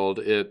the world,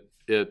 it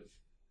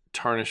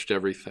tarnished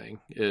everything.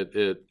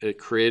 It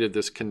created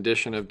this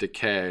condition of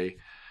decay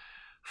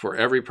for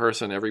every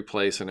person, every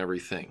place, and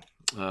everything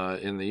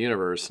in the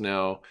universe.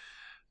 Now,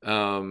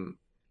 that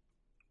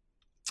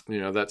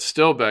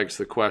still begs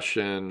the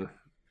question,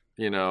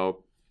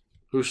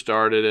 who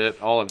started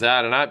it, all of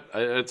that, and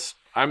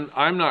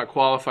I'm not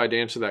qualified to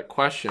answer that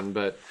question,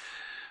 but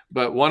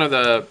one of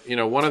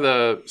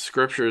the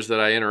scriptures that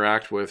I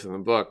interact with in the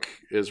book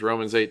is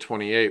Romans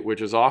 8:28,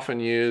 which is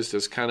often used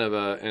as kind of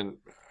an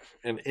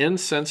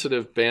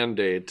insensitive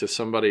Band-Aid to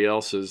somebody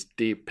else's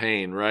deep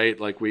pain, right?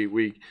 Like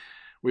we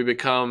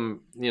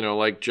become,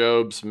 like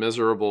Job's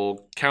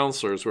miserable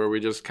counselors, where we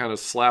just kind of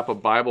slap a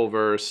Bible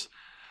verse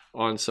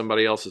on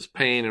somebody else's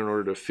pain in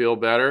order to feel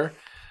better.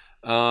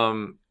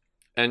 And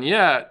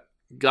yet,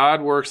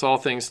 God works all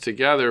things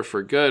together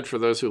for good for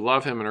those who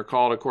love him and are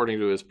called according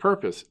to his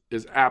purpose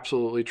is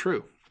absolutely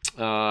true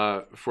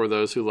for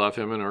those who love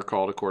him and are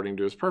called according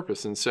to his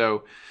purpose. And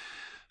so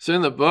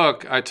in the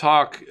book, I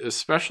talk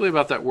especially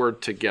about that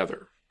word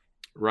together,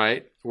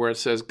 right? Where it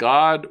says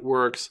God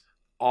works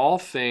all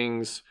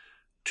things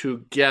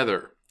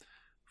together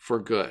for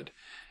good.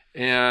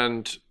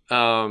 And,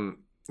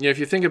 if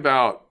you think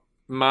about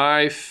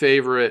my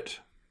favorite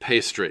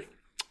pastry,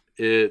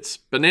 it's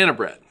banana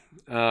bread.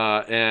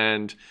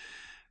 And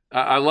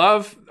I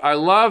love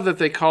that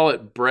they call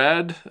it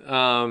bread,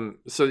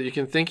 so that you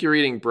can think you're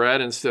eating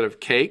bread instead of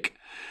cake.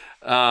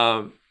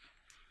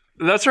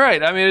 That's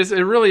right. I mean, it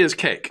really is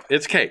cake.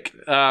 It's cake,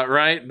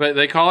 right? But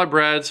they call it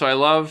bread, so I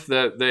love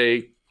that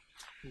they,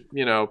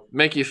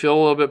 make you feel a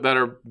little bit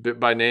better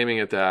by naming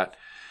it that.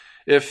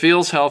 It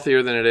feels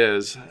healthier than it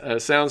is.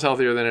 Sounds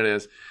healthier than it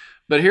is.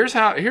 But here's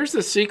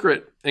the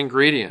secret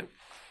ingredient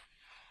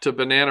to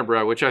banana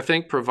bread, which I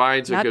think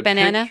provides a good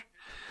banana. picture.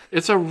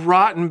 It's a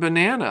rotten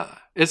banana.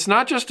 It's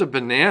not just a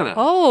banana.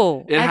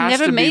 Oh, I've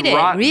never made it.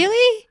 Rotten.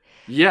 Really?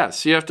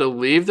 Yes, you have to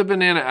leave the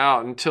banana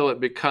out until it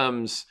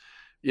becomes,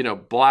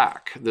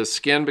 black. The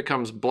skin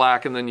becomes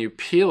black, and then you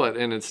peel it,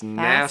 and it's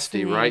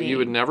nasty, right? You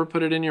would never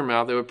put it in your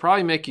mouth. It would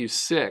probably make you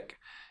sick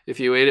if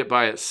you ate it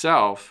by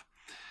itself.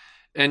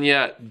 And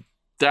yet,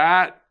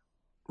 that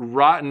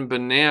rotten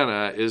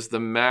banana is the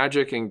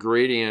magic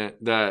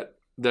ingredient that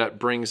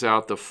brings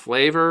out the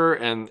flavor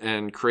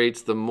and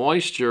creates the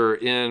moisture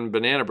in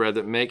banana bread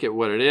that make it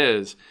what it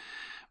is.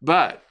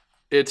 But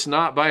it's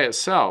not by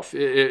itself.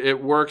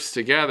 It works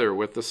together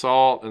with the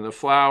salt and the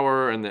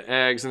flour and the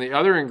eggs and the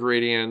other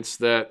ingredients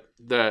that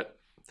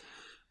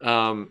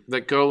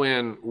go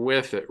in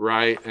with it,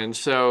 right? And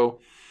so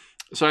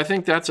I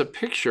think that's a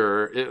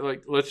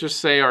picture. Let's just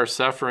say our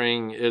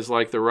suffering is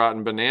like the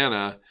rotten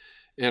banana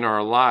in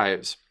our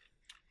lives.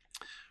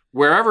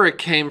 Wherever it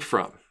came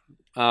from,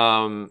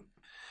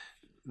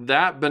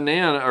 that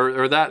banana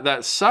or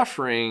that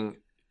suffering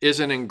is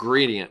an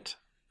ingredient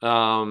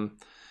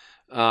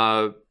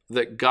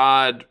that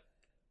God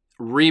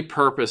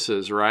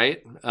repurposes,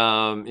 right?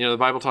 The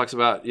Bible talks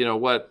about,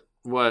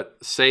 what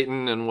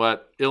Satan and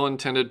what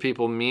ill-intended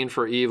people mean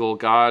for evil,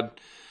 God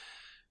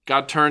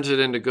turns it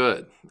into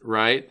good,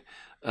 right?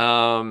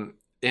 And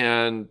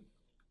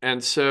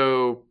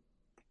so,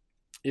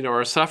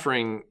 our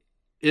suffering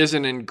is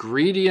an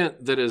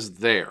ingredient that is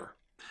there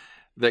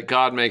that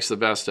God makes the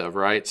best of,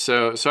 right?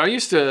 So I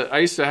used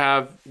to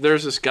have,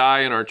 there's this guy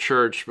in our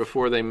church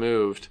before they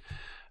moved,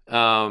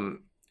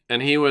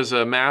 and he was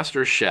a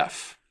master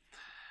chef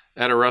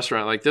at a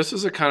restaurant. Like, this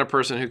is the kind of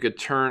person who could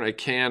turn a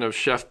can of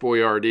Chef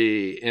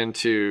Boyardee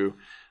into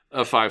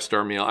a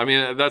 5-star meal. I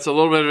mean, that's a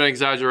little bit of an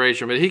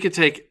exaggeration, but he could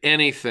take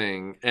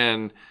anything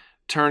and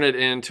turn it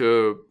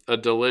into a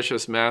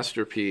delicious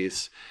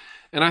masterpiece.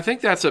 And I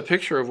think that's a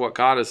picture of what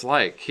God is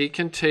like. He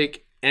can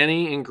take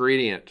any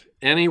ingredient,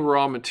 any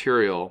raw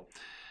material,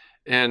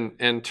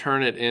 and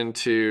turn it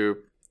into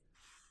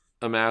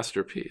a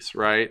masterpiece,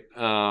 right?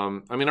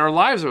 Our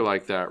lives are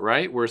like that,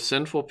 right? We're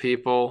sinful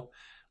people.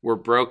 We're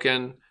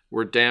broken.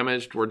 We're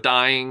damaged. We're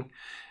dying.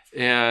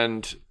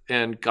 And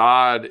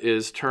God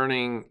is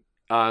turning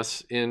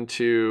us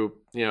into,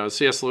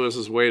 C.S.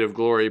 Lewis's Weight of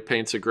Glory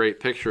paints a great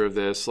picture of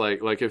this.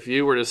 Like if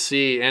you were to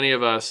see any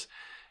of us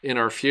in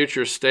our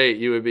future state,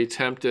 you would be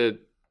tempted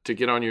to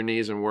get on your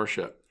knees and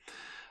worship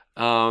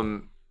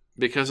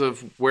because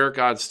of where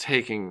God's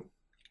taking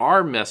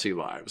our messy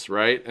lives,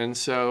 right? And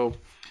so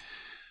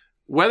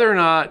whether or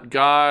not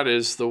God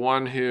is the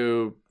one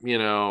who,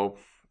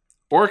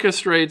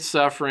 orchestrates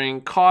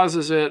suffering,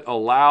 causes it,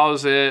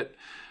 allows it,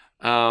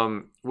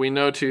 we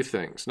know two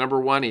things. Number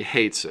one, he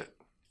hates it.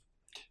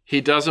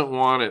 He doesn't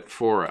want it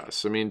for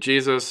us. I mean,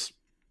 Jesus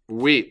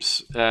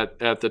weeps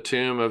at the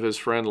tomb of his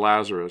friend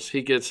Lazarus.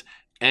 He gets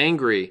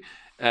angry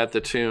at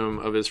the tomb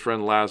of his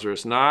friend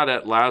Lazarus, not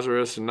at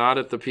Lazarus, not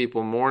at the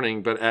people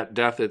mourning, but at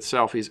death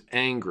itself. He's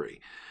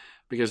angry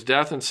because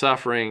death and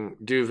suffering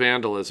do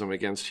vandalism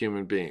against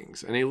human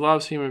beings, and he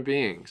loves human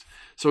beings.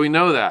 So we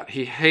know that.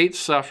 He hates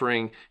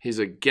suffering, he's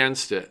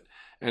against it,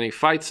 and he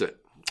fights it,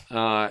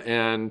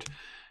 and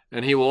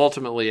he will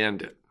ultimately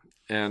end it.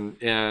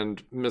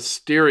 And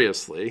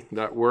mysteriously,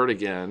 that word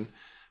again,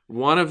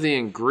 one of the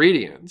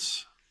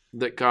ingredients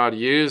that God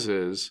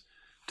uses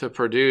to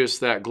produce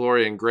that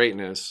glory and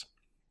greatness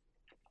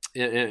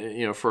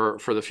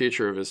for the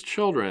future of his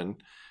children,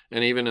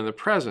 and even in the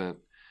present,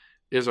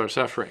 is our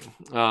suffering.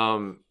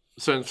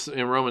 So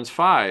in Romans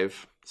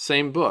 5,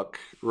 same book,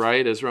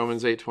 right, as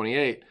Romans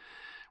 8:28,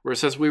 where it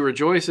says we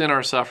rejoice in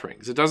our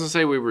sufferings. It doesn't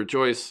say we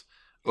rejoice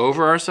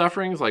over our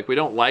sufferings, like we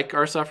don't like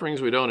our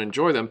sufferings, we don't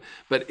enjoy them,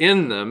 but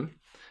in them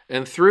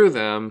and through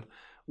them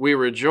we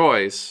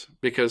rejoice,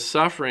 because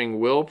suffering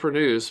will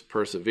produce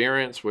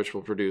perseverance, which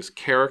will produce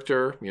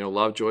character,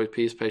 love, joy,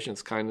 peace,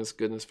 patience, kindness,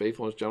 goodness,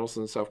 faithfulness, gentleness,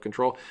 and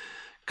self-control,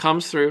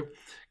 comes through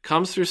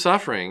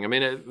suffering. I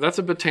mean, that's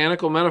a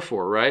botanical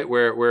metaphor, right?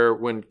 Where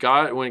when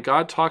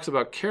God talks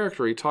about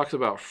character, he talks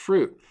about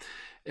fruit.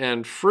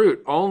 And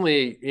fruit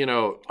only,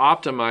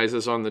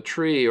 optimizes on the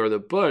tree or the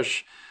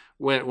bush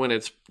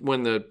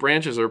when the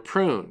branches are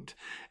pruned,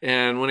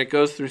 and when it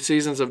goes through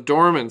seasons of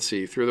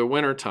dormancy through the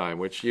wintertime,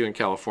 which you in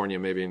California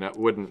maybe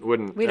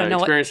wouldn't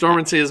experience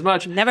dormancy as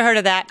much. Never heard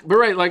of that. But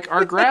right, like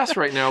our grass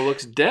right now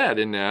looks dead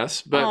in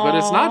Ness, but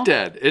it's not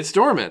dead. It's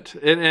dormant,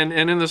 and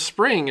in the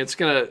spring it's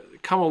gonna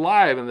come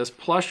alive in this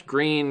plush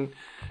green,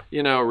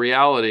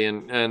 reality,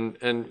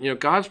 and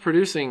God's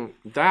producing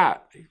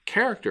that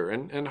character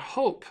and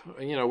hope,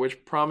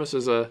 which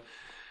promises a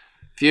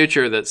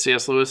future that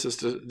C.S. Lewis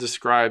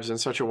describes in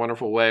such a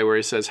wonderful way, where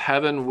he says,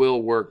 heaven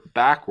will work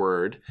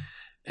backward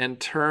and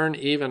turn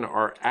even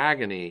our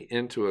agony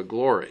into a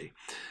glory.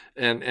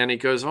 And he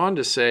goes on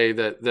to say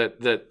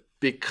that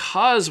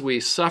because we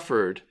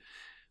suffered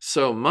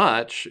so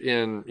much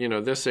in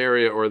this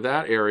area or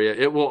that area,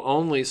 it will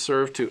only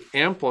serve to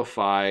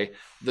amplify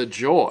the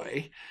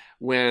joy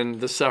when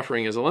the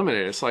suffering is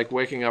eliminated. It's like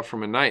waking up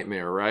from a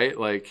nightmare, right?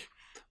 Like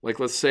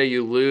let's say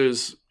you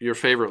lose your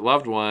favorite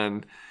loved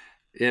one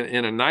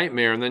in a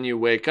nightmare, and then you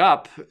wake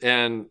up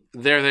and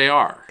there they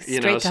are,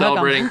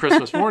 celebrating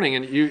Christmas morning,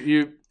 and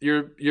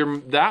you're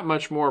that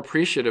much more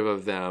appreciative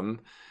of them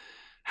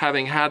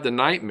having had the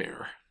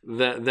nightmare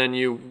than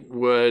you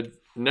would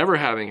never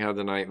having had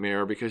the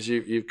nightmare, because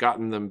you've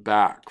gotten them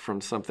back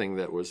from something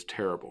that was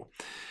terrible.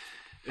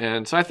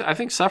 And so I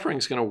think suffering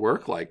is going to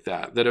work like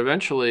that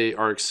eventually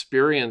our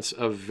experience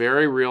of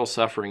very real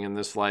suffering in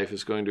this life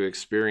is going to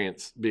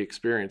be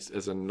experienced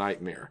as a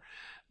nightmare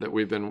that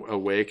we've been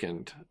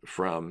awakened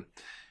from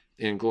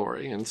in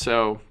glory. And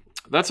so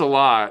that's a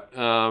lot.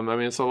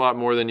 It's a lot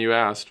more than you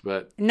asked,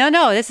 but...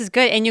 No, this is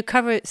good. And you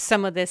cover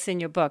some of this in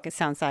your book, it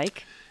sounds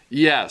like.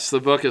 Yes, the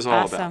book is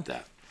all about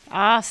that.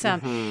 Awesome.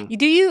 Mm-hmm.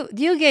 Do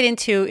you get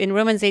into, in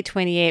Romans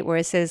 8:28, where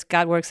it says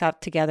God works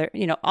out together,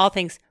 all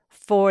things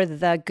for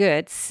the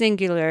good,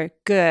 singular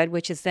good,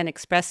 which is then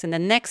expressed in the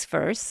next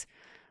verse,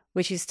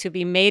 which is to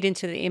be made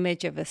into the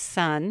image of a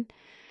son.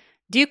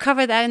 Do you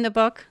cover that in the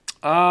book?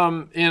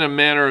 In a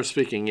manner of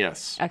speaking,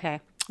 yes. Okay.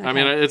 I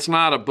mean, it's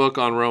not a book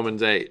on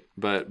Romans 8,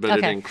 but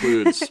it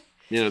includes,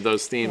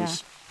 those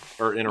themes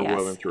are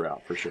interwoven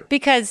throughout, for sure.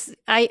 Because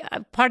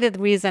part of the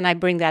reason I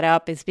bring that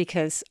up is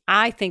because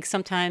I think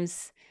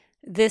sometimes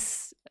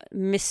this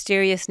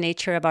mysterious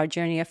nature of our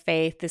journey of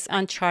faith, this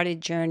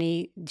uncharted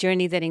journey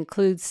that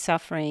includes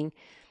suffering,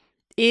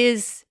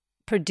 is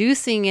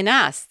producing in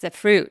us the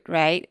fruit,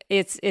 right?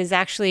 It's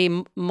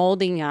actually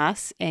molding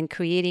us and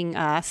creating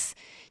us,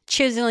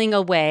 chiseling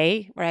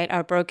away, right,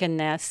 our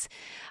brokenness,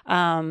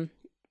 and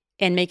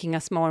making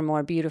us more and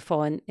more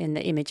beautiful in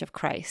the image of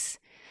Christ.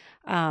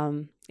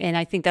 And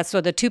I think that's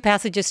what the two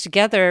passages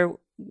together,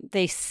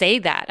 they say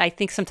that. I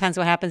think sometimes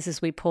what happens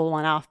is we pull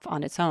one off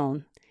on its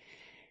own,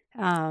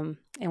 and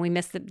we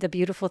miss the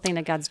beautiful thing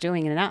that God's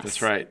doing in us.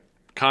 That's right.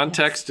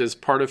 Context is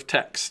part of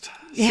text.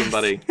 Yes.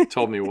 Somebody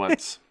told me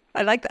once.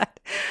 I like that.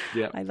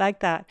 Yeah. I like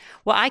that.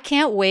 Well, I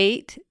can't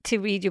wait to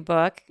read your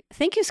book.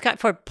 Thank you, Scott,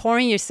 for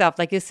pouring yourself.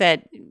 Like you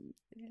said,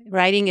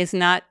 writing is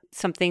not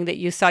something that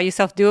you saw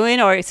yourself doing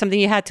or something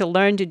you had to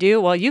learn to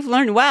do. Well, you've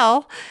learned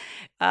well.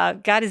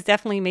 God has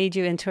definitely made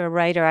you into a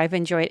writer. I've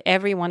enjoyed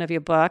every one of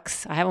your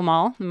books. I have them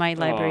all in my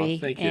library.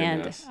 Thank you,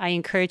 and Ines. I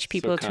encourage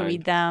people to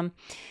read them.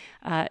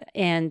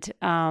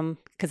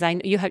 Because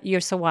you're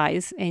so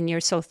wise and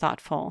you're so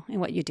thoughtful in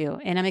what you do.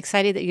 And I'm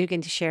excited that you're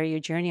going to share your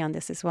journey on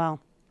this as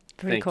well.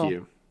 Very Thank cool.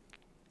 you.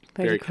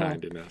 Very cool.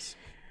 Kind, Ines.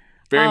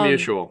 Very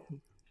mutual.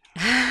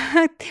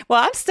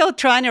 Well, I'm still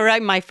trying to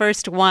write my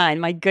first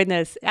one. My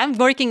goodness, I'm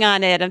working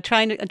on it. I'm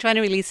trying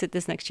to release it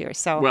this next year.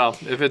 So, well,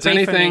 if it's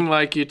anything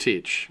like you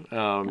teach,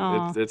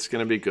 it's going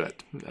to be good.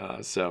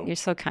 So you're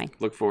so kind.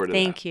 Look forward to that.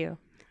 Thank you.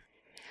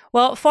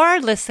 Well, for our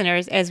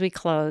listeners, as we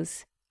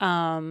close,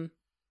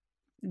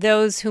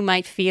 those who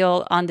might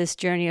feel on this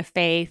journey of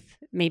faith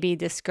maybe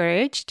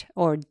discouraged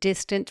or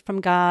distant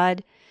from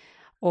God,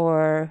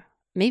 or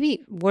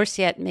maybe worse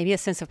yet, maybe a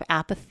sense of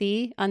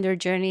apathy on their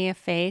journey of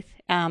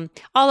faith.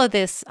 All of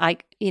this, I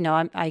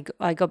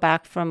go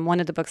back from one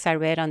of the books I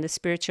read on the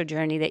spiritual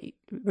journey that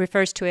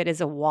refers to it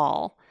as a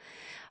wall.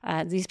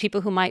 These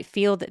people who might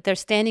feel that they're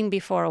standing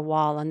before a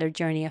wall on their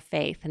journey of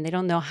faith and they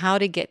don't know how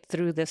to get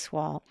through this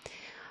wall.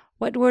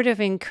 What word of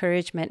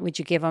encouragement would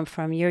you give them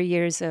from your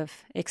years of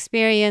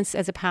experience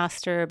as a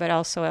pastor, but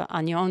also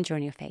on your own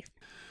journey of faith?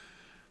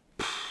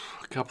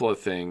 A couple of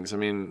things. I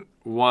mean,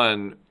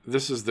 one,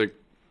 this is the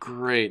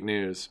great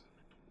news.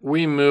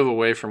 We move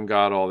away from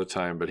God all the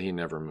time, but he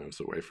never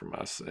moves away from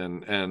us.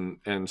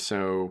 And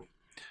so,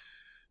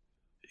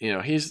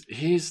 he's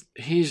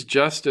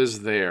just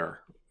as there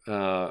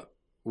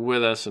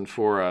with us and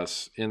for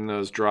us in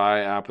those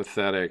dry,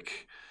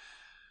 apathetic,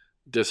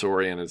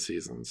 disoriented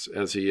seasons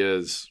as he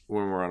is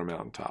when we're on a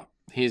mountaintop.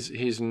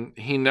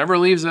 He never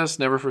leaves us,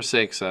 never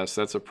forsakes us.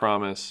 That's a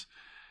promise.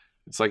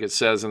 It's like it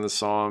says in the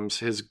Psalms,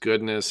 his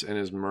goodness and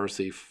his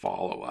mercy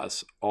follow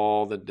us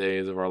all the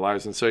days of our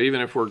lives. And so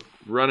even if we're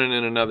running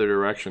in another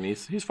direction,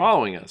 he's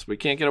following us. We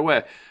can't get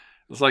away.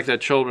 It's like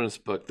that children's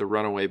book, The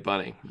Runaway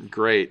Bunny.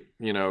 Great,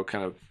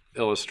 kind of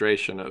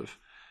illustration of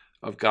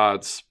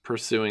God's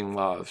pursuing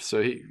love.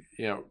 So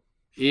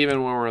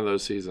even when we're in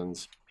those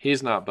seasons,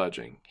 he's not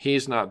budging.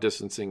 He's not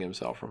distancing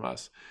himself from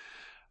us.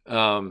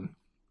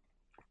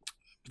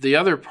 The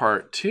other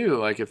part too,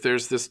 like if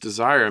there's this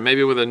desire,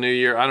 maybe with a new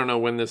year, I don't know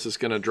when this is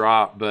going to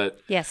drop, but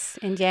yes,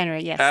 in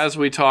January, yes. As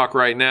we talk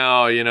right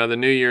now, the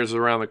new year's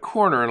around the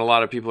corner, and a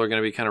lot of people are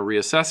going to be kind of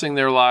reassessing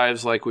their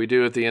lives like we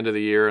do at the end of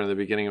the year and the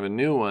beginning of a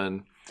new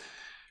one.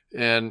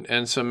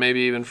 And so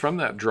maybe even from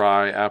that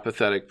dry,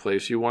 apathetic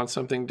place, you want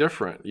something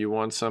different. You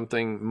want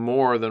something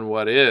more than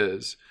what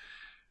is.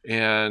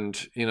 And,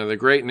 the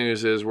great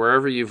news is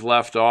wherever you've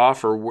left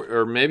off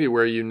or maybe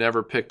where you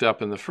never picked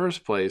up in the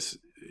first place,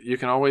 you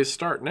can always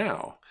start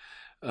now.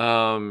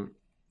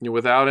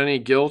 Without any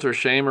guilt or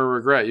shame or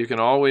regret, you can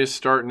always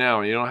start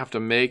now. You don't have to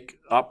make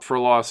up for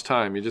lost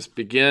time. You just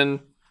begin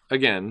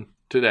again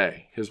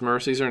today. His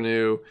mercies are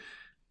new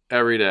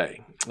every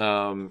day.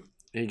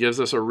 He gives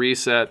us a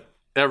reset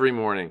every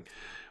morning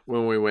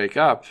when we wake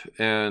up.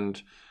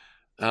 And,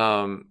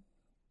 the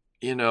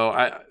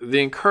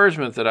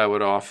encouragement that I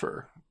would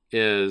offer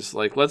is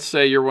like, let's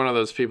say you're one of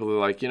those people that are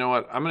like, you know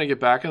what, I'm going to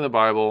get back in the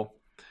Bible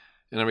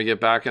and I'm going to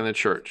get back in the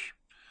church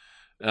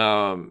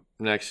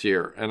next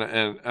year. And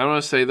I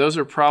want to say those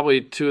are probably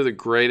two of the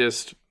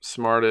greatest,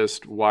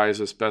 smartest,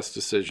 wisest, best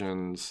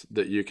decisions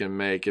that you can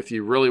make if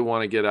you really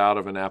want to get out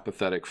of an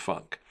apathetic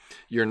funk.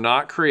 You're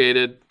not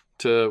created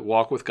to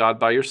walk with God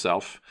by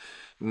yourself.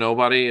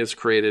 Nobody is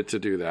created to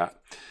do that.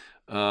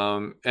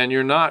 And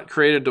you're not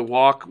created to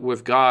walk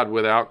with God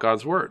without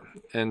God's word.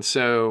 And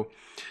so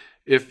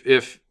if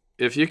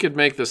you could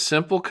make the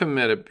simple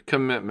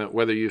commitment,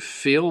 whether you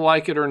feel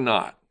like it or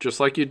not, just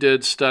like you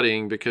did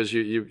studying because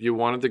you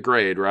wanted the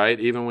grade, right?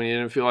 Even when you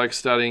didn't feel like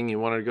studying, you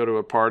wanted to go to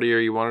a party or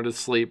you wanted to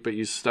sleep, but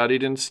you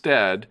studied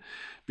instead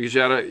because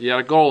you had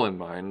a goal in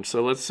mind.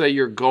 So let's say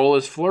your goal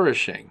is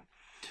flourishing.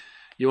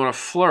 You want to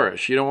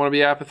flourish. You don't want to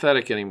be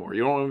apathetic anymore.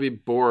 You don't want to be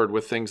bored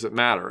with things that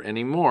matter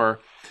anymore.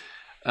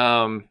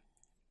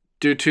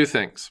 Do two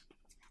things.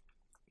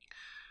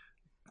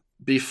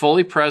 Be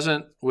fully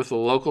present with the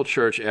local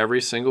church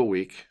every single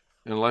week,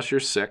 unless you're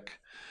sick.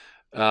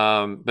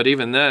 But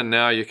even then,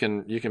 now you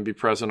can be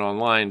present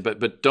online.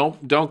 But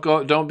don't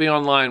be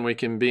online. We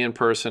can be in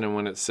person and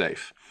when it's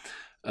safe.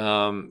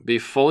 Be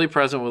fully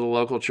present with a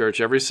local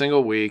church every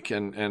single week,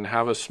 and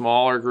have a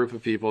smaller group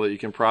of people that you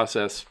can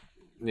process,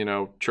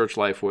 church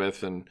life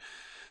with and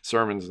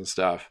sermons and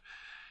stuff.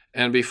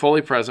 And be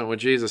fully present with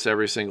Jesus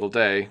every single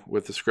day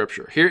with the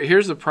Scripture.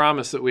 Here's the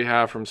promise that we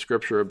have from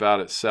Scripture about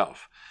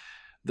itself.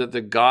 That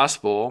the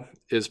gospel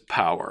is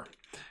power.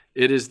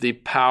 It is the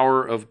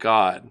power of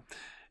God.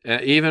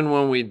 And even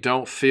when we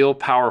don't feel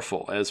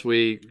powerful as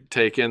we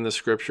take in the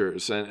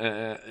scriptures,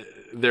 and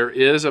there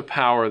is a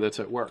power that's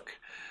at work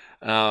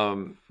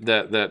that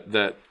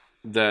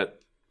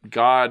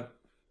God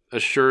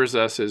assures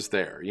us is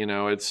there. I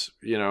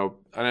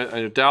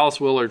know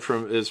Dallas Willard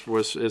is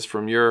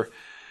from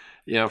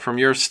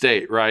your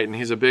state, right? And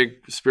he's a big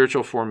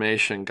spiritual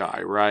formation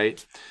guy,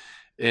 right?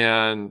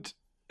 And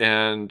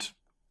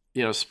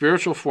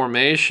spiritual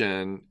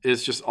formation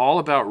is just all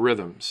about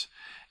rhythms.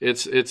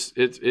 It's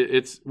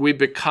we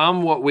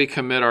become what we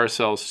commit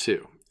ourselves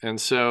to. And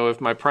so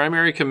if my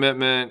primary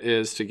commitment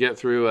is to get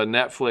through a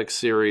Netflix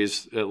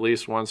series at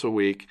least once a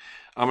week,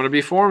 I'm going to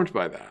be formed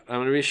by that. I'm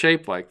going to be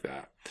shaped like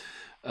that,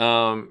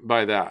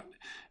 by that.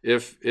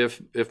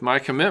 If my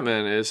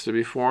commitment is to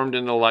be formed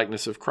in the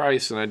likeness of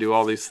Christ and I do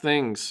all these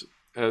things,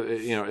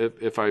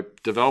 if I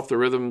develop the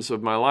rhythms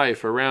of my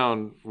life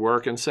around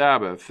work and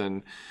Sabbath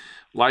and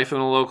life in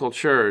a local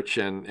church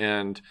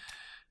and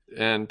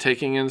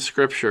taking in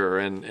scripture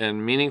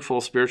and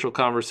meaningful spiritual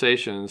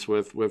conversations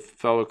with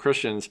fellow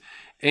Christians,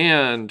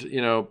 and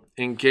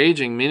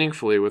engaging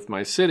meaningfully with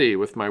my city,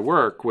 with my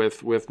work,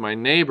 with my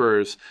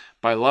neighbors,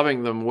 by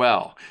loving them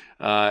well,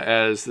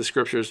 as the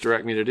scriptures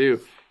direct me to do,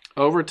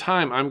 over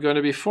time I'm going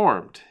to be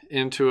formed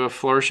into a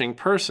flourishing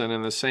person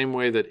in the same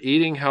way that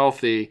eating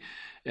healthy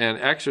and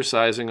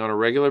exercising on a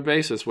regular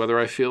basis, whether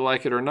I feel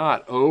like it or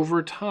not,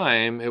 over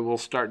time it will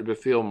start to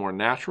feel more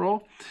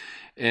natural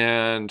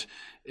and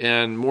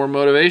more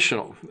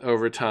motivational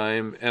over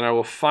time, and I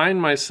will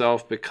find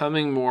myself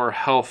becoming more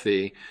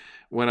healthy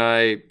when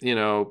I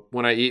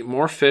eat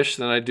more fish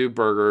than I do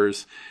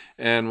burgers,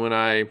 and when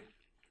I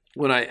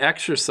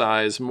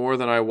exercise more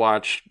than I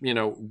watch,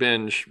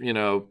 binge,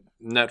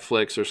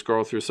 Netflix or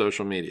scroll through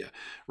social media,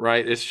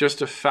 right? It's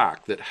just a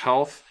fact that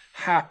health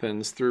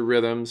happens through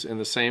rhythms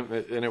and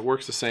it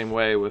works the same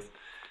way with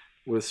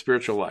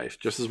spiritual life,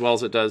 just as well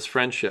as it does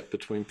friendship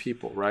between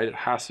people, right? It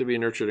has to be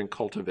nurtured and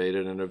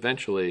cultivated, and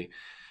eventually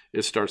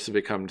it starts to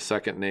become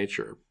second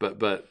nature. But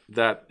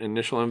that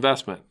initial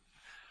investment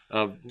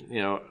of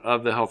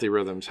the healthy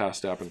rhythms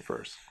has to happen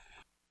first.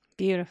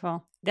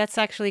 Beautiful. That's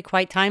actually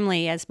quite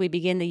timely as we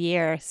begin the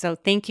year. So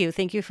thank you.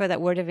 Thank you for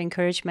that word of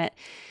encouragement.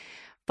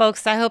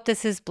 Folks, I hope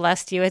this has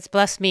blessed you. It's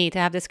blessed me to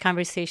have this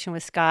conversation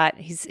with Scott.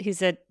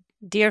 He's a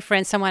dear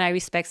friend, someone I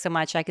respect so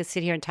much. I could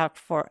sit here and talk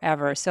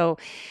forever. So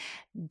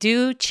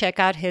do check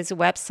out his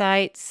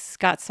website,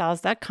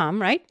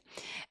 scottsayles.com, right?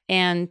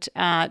 And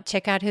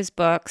check out his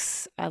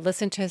books,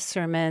 listen to his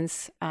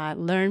sermons,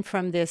 learn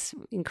from this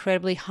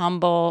incredibly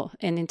humble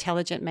and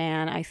intelligent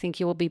man. I think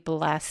you will be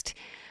blessed.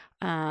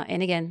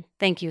 And again,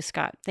 thank you,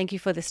 Scott. Thank you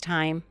for this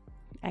time.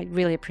 I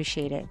really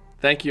appreciate it.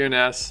 Thank you,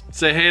 Ines.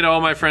 Say hey to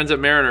all my friends at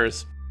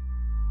Mariners.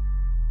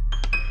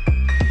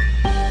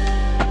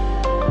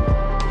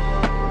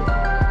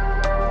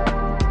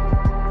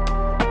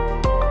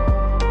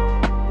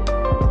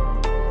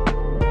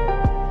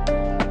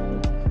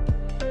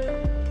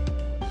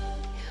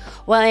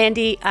 Well,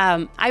 Andy,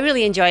 I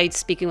really enjoyed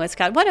speaking with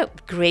Scott. What a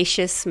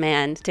gracious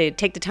man to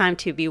take the time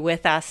to be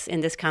with us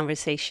in this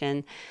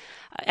conversation.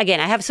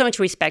 Again, I have so much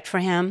respect for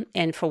him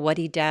and for what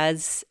he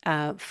does,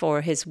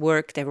 for his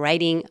work, the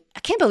writing. I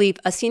can't believe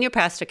a senior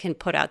pastor can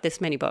put out this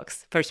many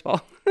books, first of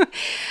all. It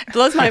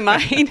blows my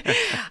mind.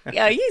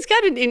 He's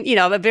got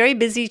a very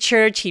busy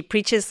church. He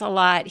preaches a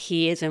lot.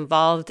 He is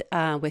involved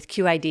with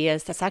Q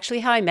Ideas. That's actually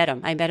how I met him.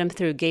 I met him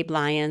through Gabe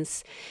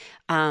Lyons.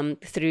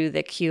 Through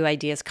the Q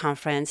Ideas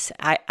conference.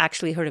 I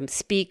actually heard him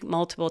speak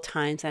multiple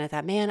times, and I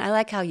thought, man, I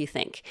like how you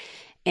think.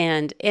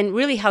 And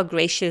really how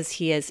gracious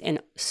he is and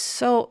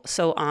so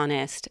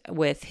honest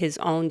with his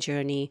own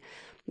journey,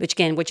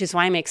 which is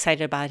why I'm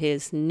excited about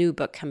his new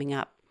book coming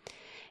up.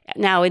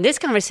 Now, in this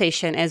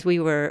conversation, as we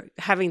were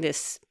having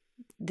this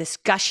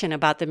discussion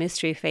about the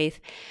mystery of faith,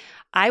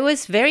 I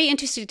was very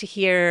interested to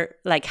hear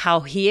how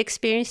he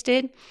experienced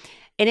it.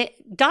 And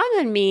it dawned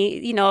on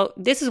me,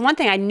 this is one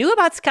thing I knew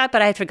about Scott,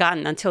 but I had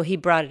forgotten until he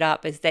brought it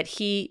up, is that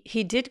he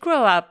did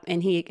grow up,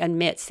 and he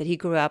admits that he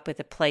grew up with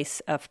a place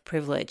of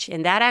privilege.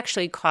 And that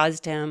actually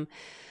caused him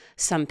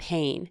some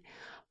pain.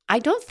 I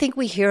don't think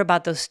we hear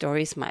about those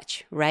stories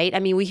much, right? I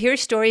mean, we hear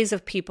stories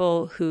of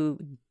people who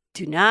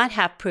do not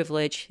have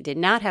privilege, did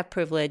not have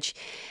privilege,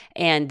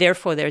 and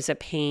therefore there's a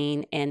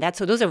pain. And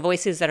those are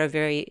voices that are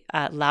very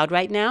loud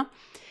right now.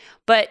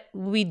 But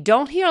we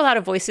don't hear a lot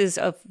of voices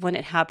of when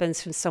it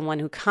happens from someone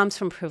who comes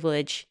from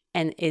privilege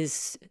and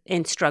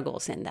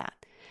struggles in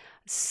that.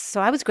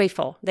 So I was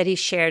grateful that he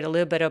shared a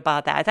little bit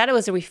about that. I thought it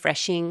was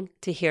refreshing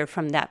to hear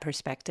from that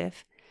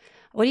perspective.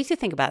 What do you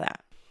think about that?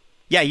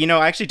 Yeah,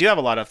 I actually do have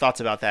a lot of thoughts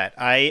about that.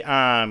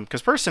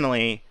 Because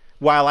personally,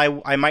 while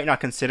I might not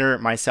consider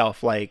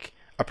myself like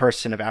a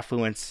person of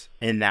affluence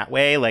in that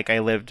way, I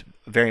lived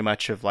very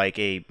much of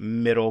a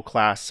middle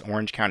class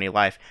Orange County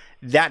life.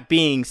 That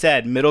being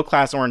said, middle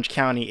class Orange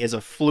County is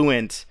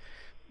affluent,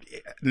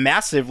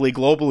 massively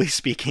globally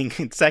speaking,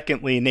 and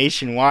secondly,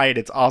 nationwide,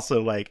 it's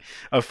also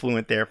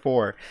affluent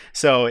therefore.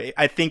 So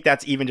I think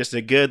that's even just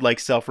a good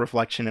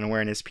self-reflection and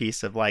awareness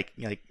piece of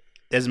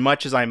as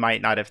much as I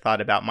might not have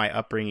thought about my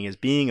upbringing as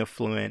being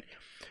affluent,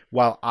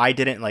 while I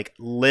didn't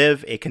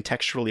live a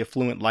contextually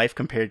affluent life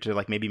compared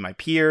to maybe my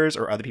peers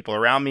or other people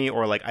around me,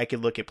 or I could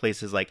look at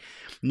places like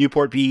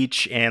Newport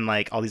Beach and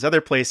all these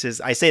other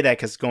places. I say that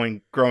because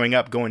growing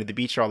up, going to the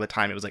beach all the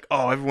time, it was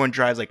everyone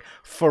drives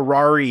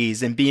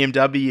Ferraris and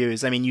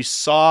BMWs. I mean, you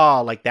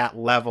saw that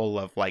level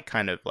of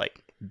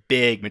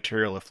big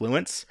material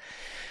affluence.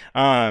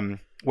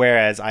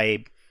 Whereas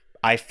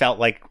I felt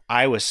like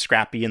I was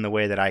scrappy in the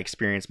way that I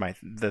experienced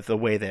the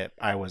way that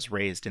I was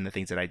raised and the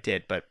things that I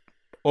did. But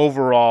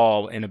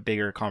overall, in a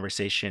bigger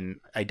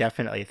conversation, I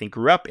think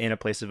grew up in a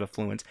place of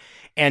affluence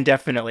and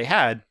definitely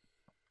had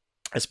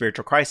a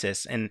spiritual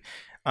crisis. And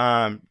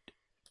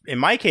in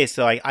my case,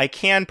 though, I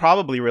can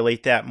probably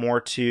relate that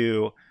more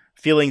to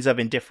feelings of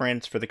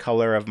indifference for the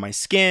color of my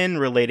skin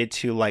related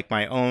to like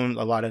my own,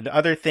 a lot of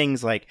other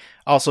things, like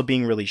also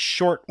being really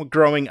short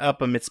growing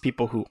up amidst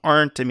people who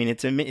aren't. I mean,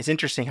 it's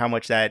interesting how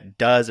much that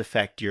does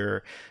affect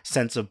your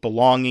sense of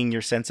belonging,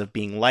 your sense of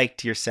being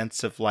liked, your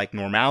sense of like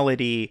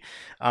normality.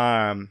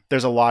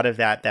 There's a lot of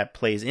that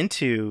plays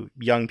into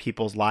young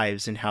people's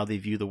lives and how they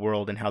view the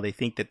world and how they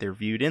think that they're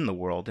viewed in the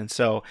world. And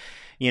so,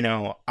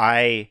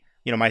 my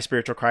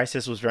spiritual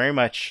crisis was very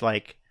much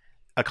like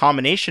a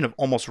combination of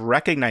almost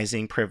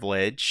recognizing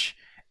privilege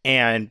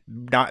and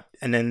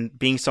then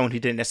being someone who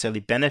didn't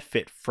necessarily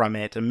benefit from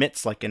it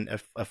amidst like an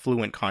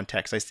affluent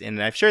context.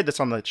 And I've shared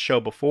this on the show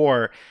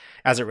before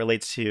as it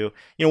relates to,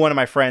 one of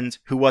my friends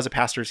who was a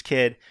pastor's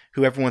kid,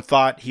 who everyone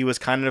thought he was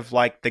kind of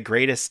like the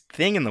greatest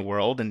thing in the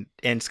world.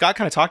 And Scott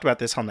kind of talked about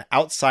this on the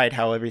outside,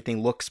 how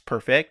everything looks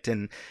perfect.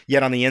 And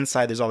yet on the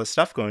inside, there's all this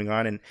stuff going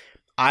on. And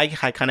I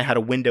kind of had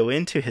a window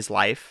into his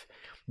life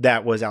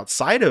that was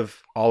outside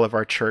of all of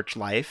our church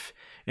life,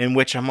 in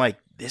which I'm like,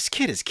 this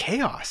kid is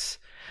chaos.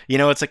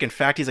 It's like, in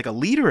fact, he's like a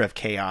leader of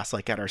chaos,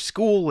 like at our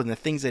school and the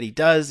things that he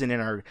does and in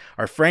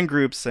our friend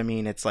groups. I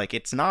mean, it's like,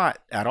 it's not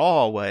at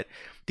all what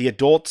the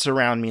adults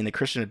around me and the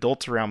Christian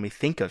adults around me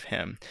think of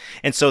him.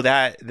 And so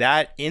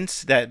that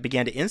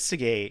began to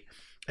instigate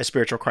a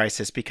spiritual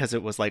crisis, because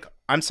it was like,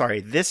 I'm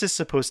sorry, this is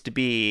supposed to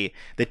be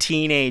the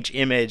teenage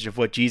image of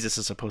what Jesus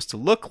is supposed to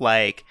look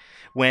like,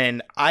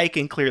 when I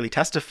can clearly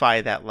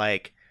testify that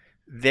like,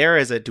 there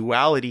is a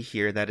duality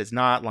here that is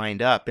not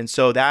lined up. And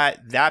so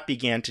that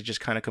began to just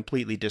kind of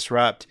completely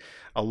disrupt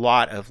a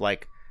lot of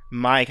like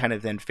my kind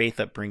of then faith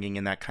upbringing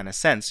in that kind of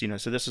sense,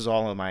 so this is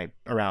all of my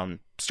around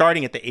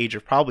starting at the age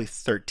of probably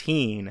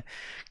 13,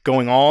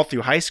 going all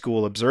through high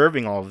school,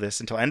 observing all of this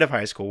until end of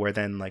high school, where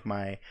then like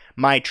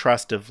my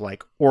trust of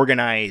like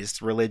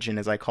organized religion,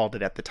 as I called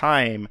it at the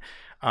time,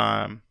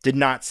 did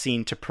not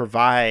seem to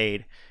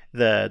provide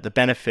the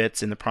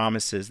benefits and the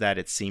promises that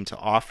it seemed to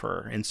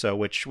offer. And so,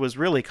 which was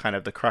really kind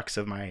of the crux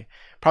of my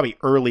probably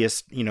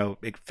earliest,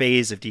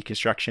 phase of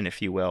deconstruction, if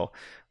you will,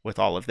 with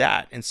all of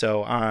that. And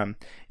so,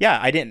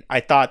 I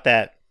thought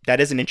that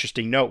is an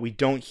interesting note. We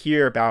don't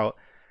hear about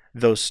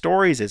those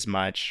stories as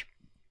much.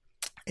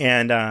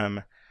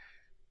 And,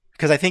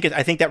 because I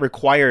think that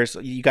requires,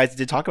 you guys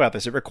did talk about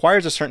this, it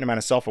requires a certain amount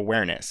of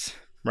self-awareness,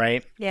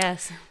 right?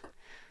 Yes.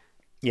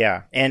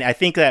 Yeah, and I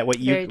think that what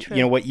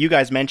you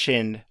guys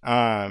mentioned,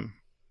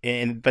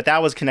 but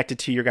that was connected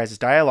to your guys'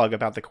 dialogue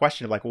about the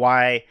question of like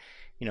why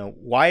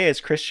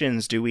as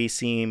Christians do we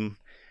seem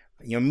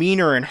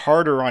meaner and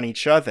harder on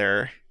each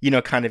other,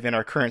 kind of in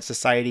our current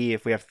society.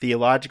 If we have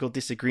theological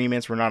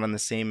disagreements, we're not on the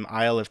same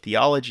aisle of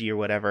theology or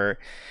whatever,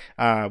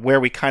 where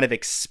we kind of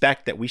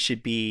expect that we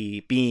should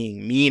be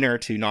being meaner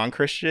to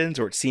non-Christians,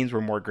 or it seems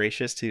we're more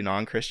gracious to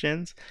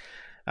non-Christians.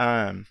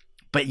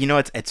 But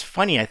it's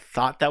funny. I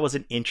thought that was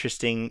an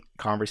interesting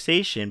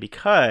conversation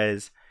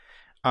because,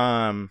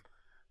 in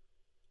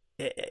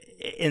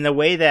the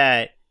way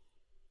that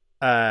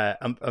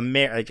a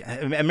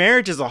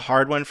marriage is a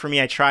hard one for me.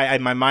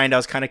 In my mind, I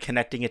was kind of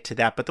connecting it to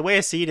that. But the way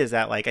I see it is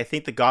that, like, I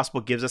think the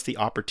gospel gives us the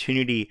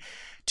opportunity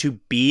to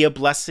be a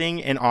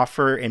blessing and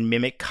offer and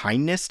mimic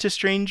kindness to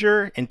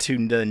stranger and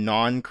to the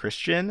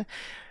non-Christian.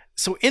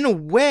 So in a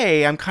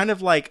way, I'm kind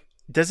of like,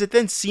 does it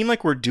then seem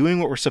like we're doing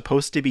what we're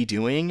supposed to be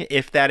doing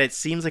if that it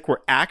seems like we're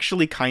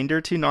actually kinder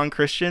to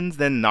non-Christians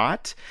than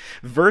not,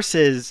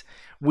 versus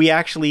we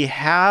actually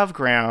have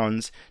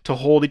grounds to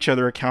hold each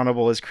other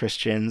accountable as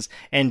Christians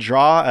and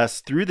draw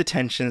us through the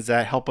tensions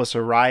that help us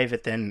arrive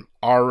at then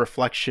our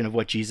reflection of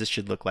what Jesus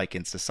should look like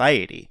in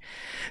society.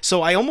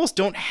 So I almost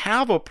don't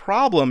have a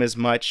problem as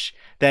much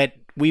that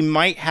we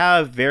might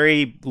have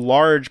very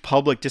large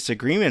public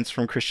disagreements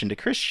from Christian to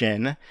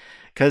Christian,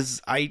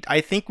 because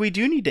I think we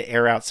do need to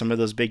air out some of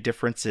those big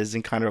differences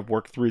and kind of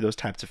work through those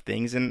types of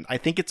things. And I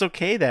think it's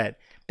okay that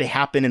they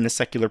happen in the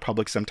secular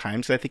public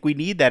sometimes. I think we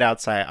need that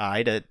outside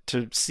eye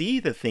to see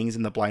the things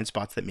in the blind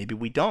spots that maybe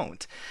we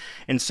don't.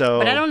 And so,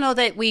 but I don't know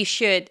that we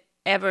should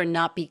ever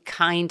not be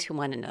kind to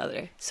one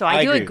another. So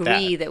I do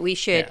agree that we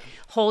should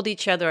hold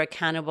each other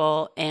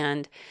accountable,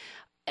 and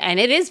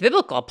it is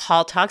biblical.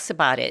 Paul talks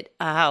about it.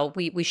 How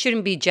we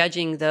shouldn't be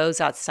judging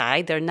those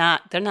outside. They're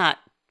not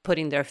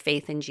putting their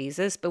faith in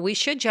Jesus, but we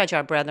should judge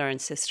our brother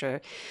and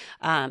sister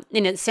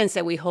in a sense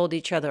that we hold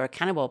each other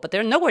accountable. But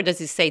there nowhere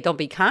does it say don't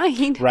be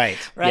kind. Right.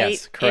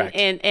 Yes, correct.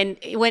 And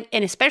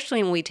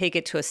especially when we take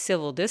it to a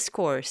civil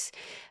discourse,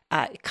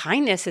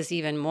 kindness is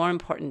even more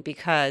important,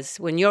 because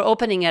when you're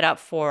opening it up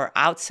for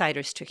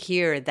outsiders to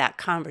hear that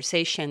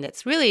conversation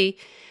that's really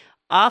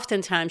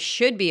oftentimes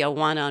should be a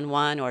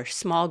one-on-one or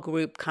small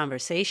group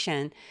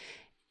conversation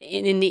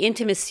in the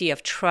intimacy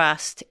of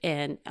trust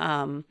and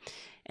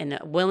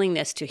a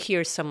willingness to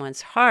hear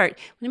someone's heart.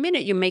 The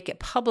minute you make it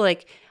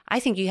public, I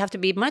think you have to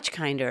be much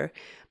kinder,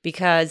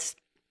 because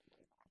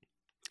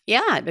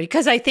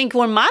I think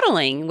we're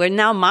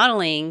now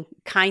modeling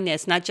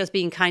kindness, not just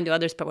being kind to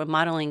others, but we're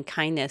modeling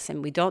kindness,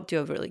 and we don't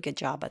do a really good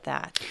job at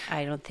that,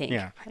 I don't think.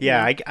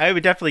 I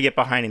would definitely get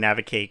behind and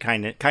advocate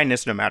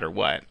kindness no matter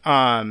what.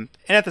 And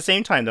at the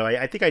same time, though,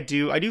 I think I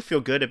do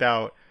feel good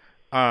about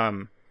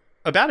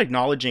about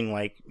acknowledging,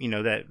 like,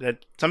 that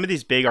some of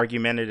these big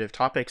argumentative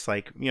topics,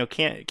 like,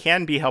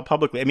 can be held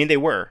publicly. I mean, they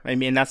were. I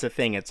mean, that's the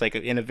thing. It's like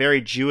in a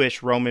very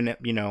Jewish, Roman,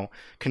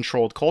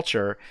 controlled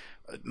culture,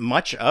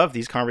 much of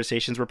these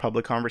conversations were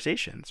public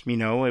conversations.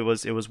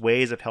 It was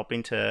ways of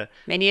helping to.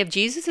 Many of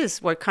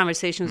Jesus's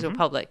conversations were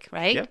public,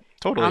 right? Yep,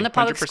 totally. On the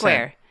public 100%.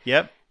 square.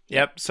 Yep.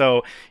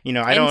 So,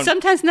 and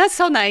sometimes not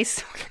so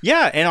nice.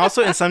 Yeah. And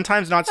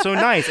sometimes not so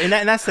nice. And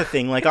that's the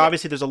thing. Like,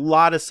 obviously there's a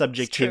lot of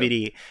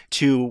subjectivity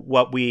to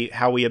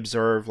how we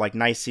observe, like,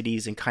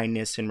 niceties and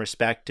kindness and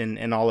respect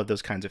and all of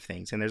those kinds of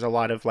things. And there's a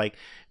lot of, like,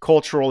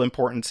 cultural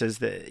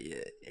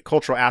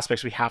cultural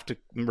aspects we have to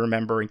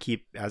remember and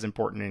keep as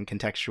important and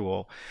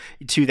contextual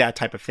to that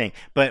type of thing.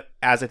 But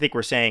as I think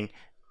we're saying,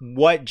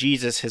 what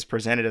Jesus has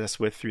presented us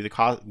with through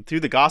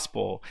the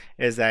gospel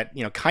is that,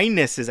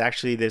 kindness is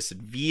actually this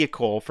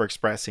vehicle for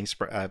expressing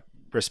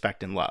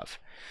respect and love.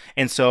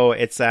 And so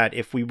it's that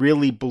if we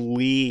really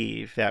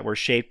believe that we're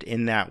shaped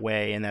in that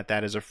way and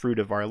that is a fruit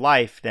of our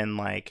life, then,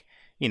 like,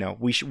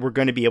 we're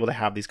going to be able to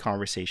have these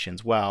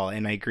conversations well.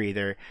 And I agree,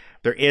 there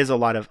is a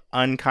lot of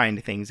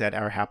unkind things that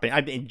are happening.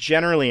 I mean,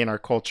 generally in our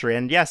culture,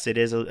 and yes, it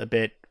is a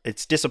bit.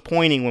 It's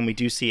disappointing when we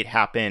do see it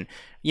happen,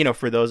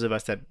 for those of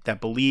us that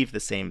believe the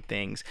same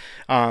things.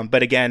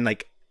 But again,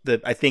 like,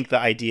 I think the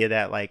idea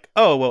that, like,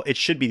 oh, well, it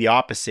should be the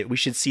opposite. We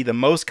should see the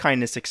most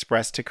kindness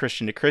expressed to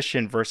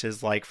Christian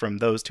versus, like, from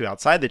those two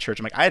outside the church.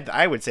 I'm like,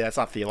 I would say that's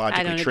not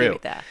theologically true. I don't true. agree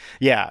with that.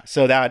 Yeah.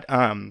 So that,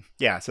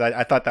 so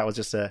I thought that was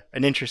just an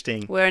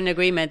interesting. We're in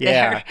agreement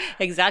there.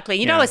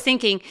 Exactly. I was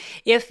thinking,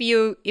 if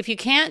you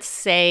can't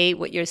say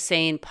what you're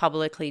saying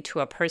publicly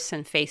to a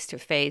person face to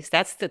face,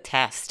 that's the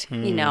test,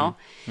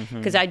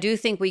 because I do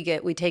think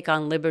we take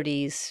on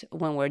liberties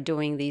when we're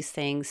doing these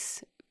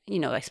things,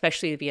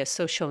 especially via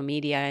social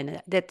media,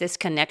 and that this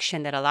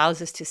connection that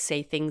allows us to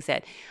say things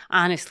that,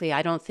 honestly,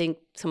 I don't think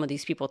some of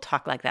these people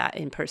talk like that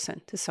in person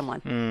to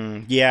someone.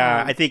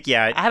 I think,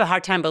 I have a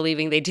hard time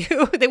believing they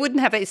do. They wouldn't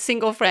have a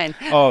single friend.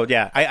 Oh,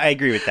 yeah, I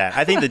agree with that.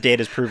 I think the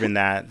data's proven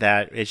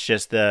that it's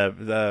just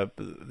the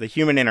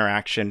human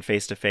interaction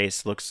face to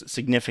face looks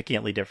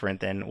significantly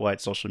different than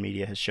what social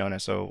media has shown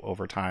us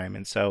over time.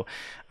 And so,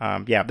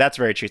 that's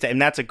very true.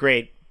 And that's a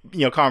great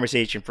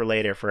conversation for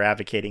later, for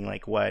advocating,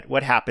 like,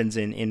 what happens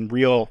in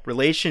real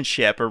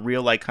relationship, or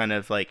real, like, kind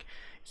of like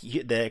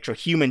the actual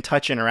human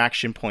touch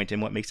interaction point,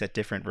 and what makes that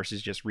different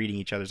versus just reading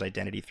each other's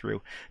identity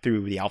through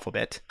the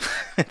alphabet,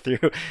 through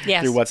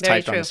what's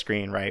typed on the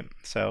screen, right?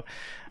 So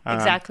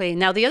exactly.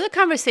 Now, the other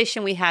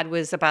conversation we had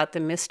was about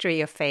the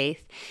mystery of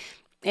faith,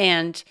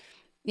 and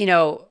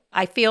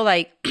I feel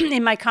like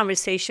in my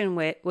conversation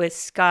with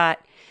Scott,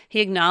 he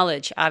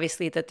acknowledged,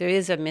 obviously, that there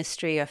is a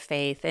mystery of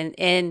faith.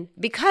 And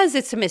because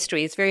it's a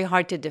mystery, it's very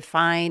hard to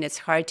define. It's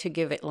hard to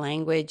give it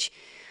language.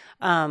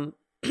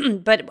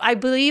 But I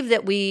believe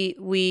that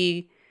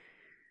we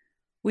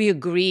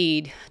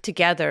agreed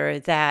together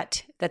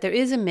that there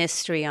is a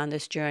mystery on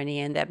this journey,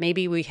 and that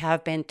maybe we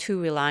have been too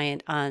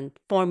reliant on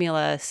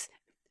formulas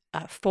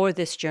for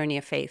this journey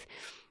of faith.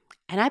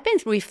 And I've been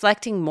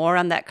reflecting more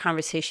on that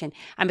conversation.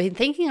 I've been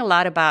thinking a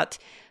lot about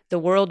the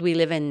world we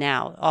live in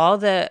now, all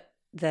the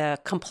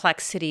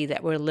complexity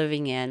that we're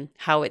living in,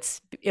 how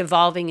it's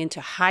evolving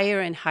into higher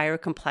and higher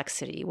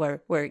complexity.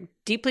 We're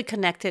deeply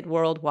connected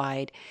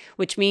worldwide,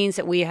 which means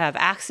that we have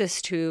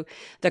access to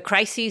the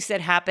crises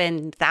that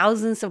happen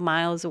thousands of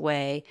miles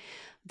away,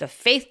 the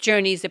faith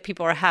journeys that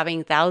people are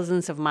having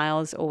thousands of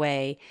miles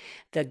away,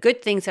 the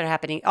good things that are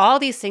happening. All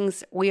these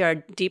things we are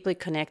deeply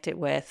connected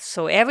with.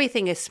 So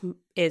everything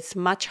is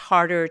much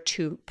harder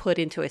to put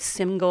into a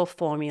single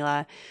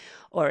formula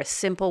or a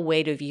simple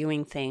way to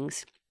viewing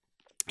things.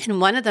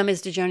 And one of them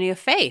is the journey of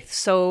faith.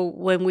 So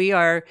when we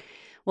are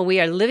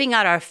living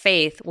out our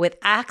faith with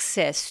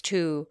access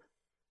to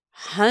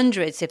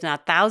hundreds, if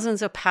not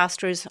thousands, of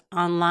pastors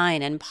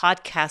online, and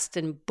podcasts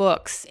and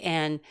books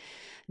and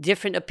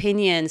different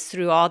opinions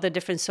through all the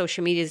different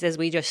social medias, as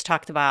we just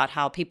talked about,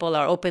 how people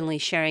are openly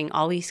sharing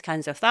all these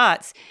kinds of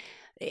thoughts,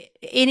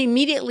 it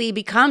immediately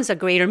becomes a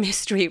greater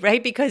mystery,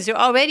 right? Because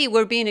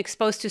we're being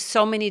exposed to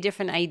so many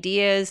different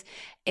ideas,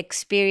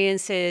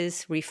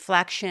 experiences,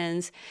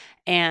 reflections,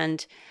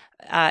 and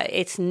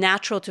it's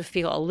natural to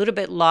feel a little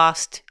bit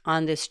lost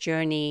on this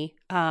journey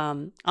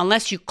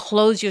unless you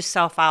close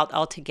yourself out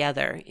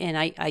altogether. And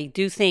I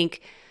do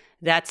think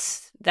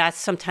that's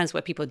sometimes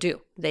what people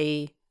do.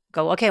 They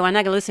go, okay, well, I'm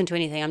not going to listen to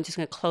anything. I'm just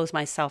going to close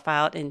myself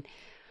out. And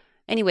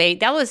anyway,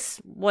 that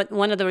was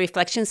one of the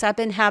reflections I've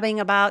been having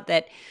about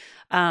that.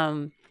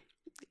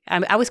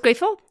 I was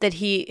grateful that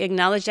he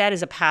acknowledged that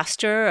as a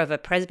pastor of a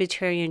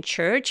Presbyterian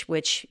church,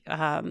 which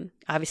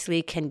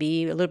obviously can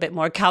be a little bit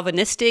more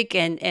Calvinistic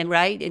and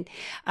right.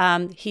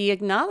 And he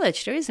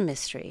acknowledged there is a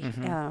mystery.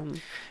 Mm-hmm.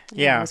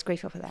 I was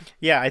grateful for that.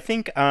 Yeah, I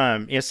think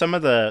some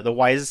of the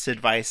wisest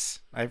advice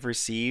I've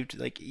received,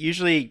 like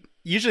usually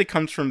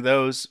comes from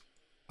those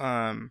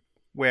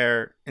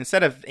where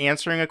instead of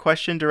answering a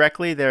question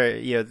directly,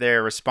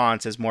 their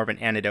response is more of an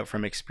anecdote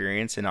from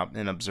experience and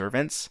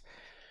observance.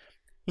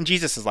 And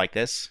Jesus is like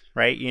this,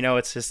 right?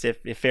 It's just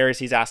if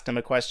Pharisees asked him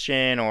a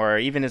question, or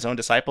even his own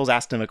disciples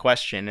asked him a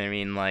question, I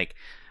mean, like,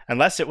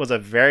 unless it was a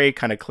very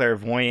kind of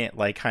clairvoyant,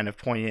 like kind of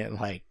poignant,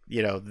 like,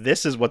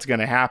 this is what's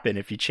going to happen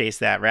if you chase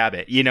that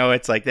rabbit.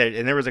 It's like that.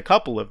 And there was a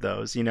couple of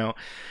those,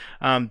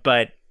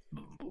 but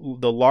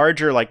the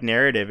larger like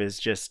narrative is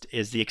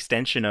the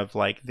extension of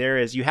like,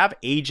 you have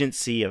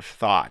agency of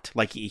thought.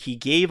 Like he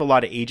gave a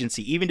lot of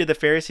agency even to the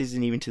Pharisees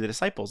and even to the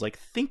disciples. Like,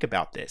 think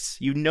about this,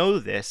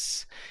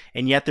 this,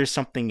 and yet there's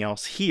something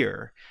else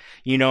here,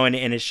 and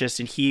it's just,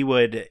 and he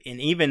would, and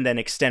even then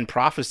extend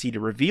prophecy to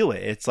reveal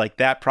it. It's like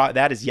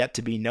that is yet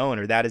to be known,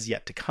 or that is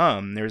yet to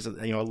come. There's a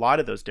lot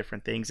of those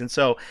different things. And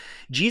so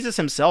Jesus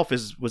himself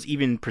was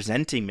even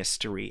presenting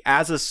mystery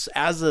as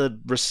a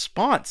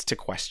response to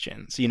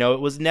questions. It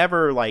was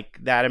never like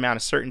that amount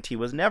of certainty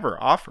was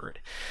never offered.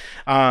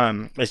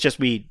 It's just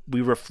we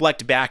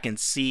reflect back and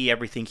see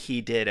everything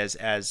he did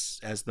as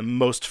the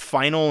most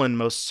final and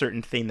most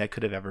certain thing that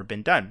could have ever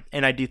been done.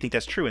 And I do think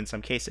that's true in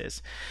some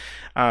cases.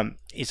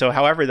 So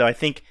however, though, I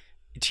think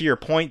to your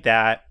point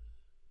that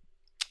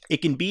it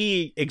can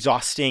be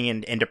exhausting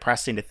and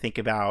depressing to think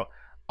about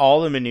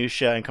all the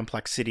minutia and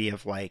complexity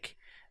of like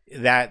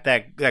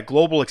that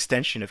global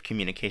extension of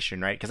communication,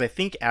 right? Because I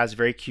think as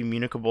very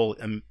communicable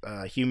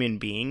human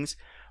beings,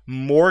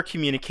 more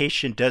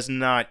communication does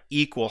not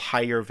equal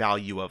higher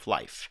value of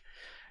life.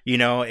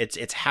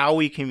 It's how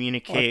we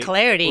communicate,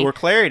 or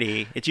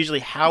clarity. It's usually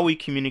how we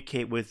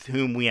communicate with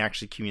whom we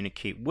actually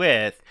communicate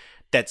with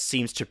that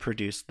seems to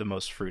produce the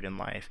most fruit in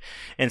life.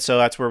 And so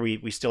that's where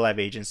we still have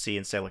agency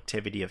and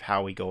selectivity of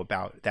how we go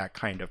about that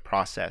kind of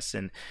process.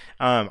 And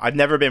I've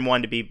never been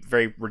one to be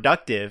very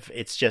reductive.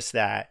 It's just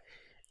that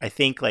I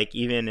think like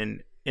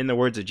even in the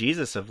words of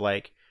Jesus of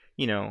like,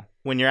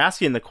 when you're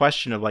asking the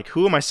question of like,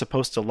 who am I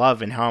supposed to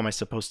love and how am I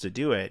supposed to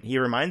do it? He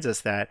reminds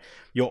us that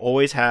you'll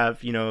always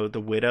have,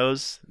 the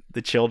widows,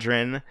 the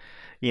children,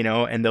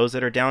 and those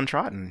that are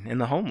downtrodden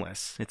and the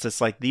homeless. It's just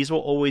like, these will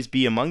always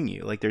be among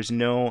you. Like there's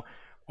no,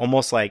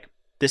 almost like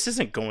this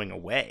isn't going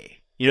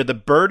away. The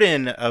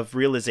burden of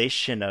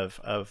realization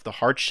of the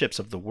hardships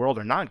of the world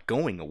are not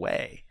going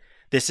away.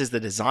 This is the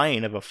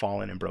design of a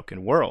fallen and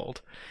broken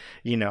world,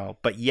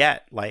 but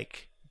yet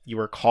like you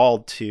are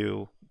called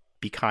to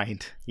be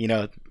kind,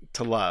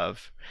 to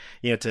love,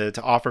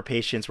 to offer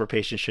patience where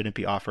patience shouldn't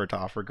be offered, to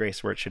offer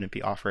grace where it shouldn't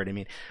be offered. I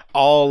mean,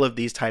 all of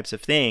these types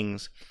of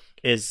things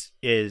is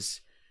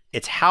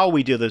it's how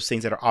we do those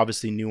things that are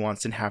obviously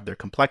nuanced and have their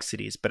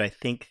complexities. But I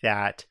think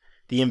that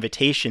the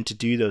invitation to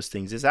do those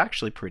things is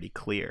actually pretty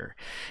clear.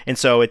 And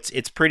so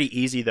it's pretty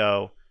easy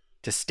though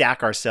to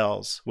stack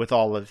ourselves with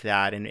all of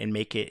that and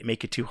make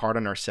it too hard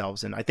on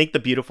ourselves. And I think the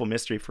beautiful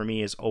mystery for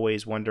me is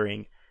always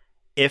wondering,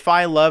 if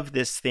I love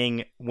this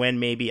thing when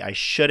maybe I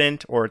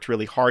shouldn't, or it's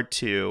really hard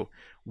to,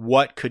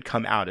 what could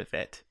come out of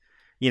it?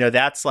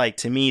 That's like,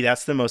 to me,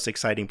 that's the most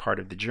exciting part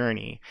of the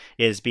journey,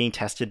 is being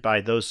tested by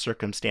those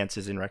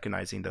circumstances and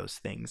recognizing those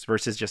things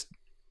versus just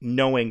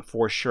knowing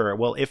for sure,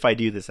 well, if I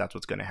do this, that's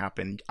what's going to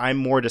happen. I'm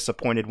more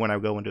disappointed when I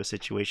go into a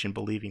situation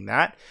believing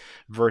that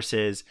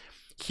versus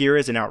here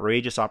is an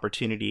outrageous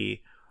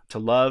opportunity to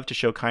love, to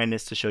show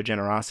kindness, to show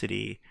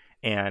generosity.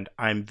 And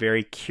I'm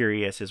very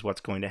curious as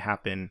what's going to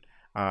happen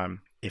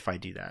if I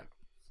do that.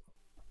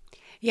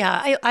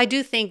 Yeah, I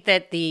do think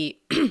that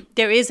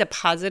there is a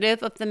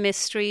positive of the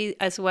mystery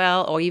as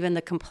well, or even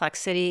the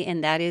complexity,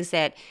 and that is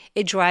that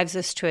it drives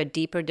us to a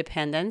deeper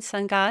dependence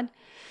on God.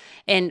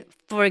 And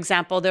for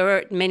example, there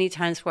were many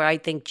times where I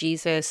think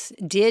Jesus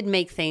did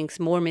make things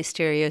more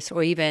mysterious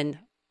or even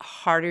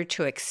harder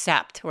to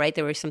accept, right?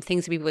 There were some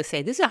things people would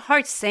say, this is a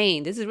hard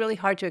saying, this is really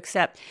hard to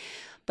accept.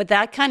 But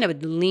that kind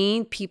of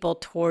leaned people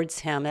towards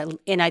him.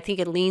 And I think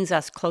it leans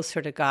us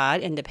closer to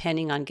God, and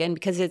depending on, again,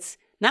 because it's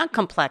not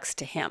complex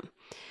to him.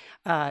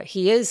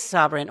 He is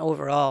sovereign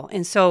overall.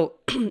 And so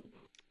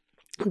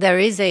there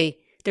is a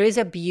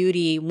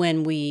beauty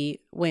when we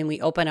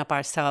open up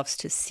ourselves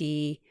to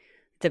see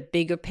the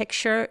bigger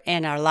picture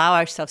and allow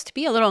ourselves to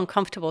be a little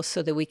uncomfortable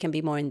so that we can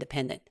be more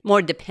dependent,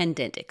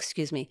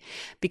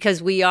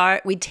 because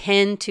we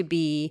tend to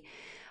be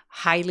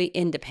highly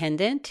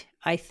independent,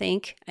 I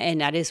think, and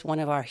that is one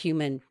of our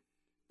human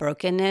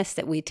brokenness,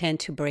 that we tend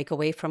to break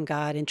away from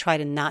God and try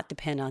to not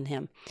depend on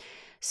him.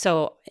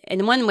 So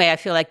in one way, I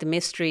feel like the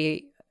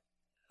mystery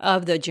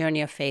of the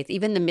journey of faith,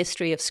 even the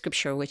mystery of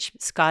Scripture, which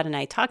Scott and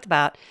I talked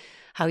about,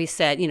 how he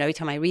said, every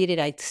time I read it,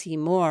 I see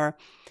more.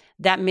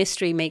 That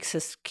mystery makes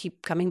us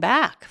keep coming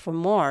back for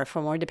more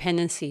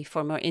dependency,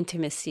 for more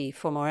intimacy,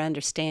 for more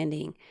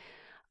understanding,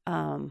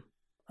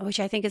 which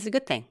I think is a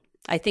good thing.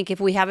 I think if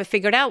we have it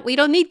figured out, we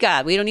don't need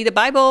God. We don't need the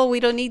Bible. We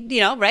don't need,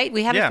 right?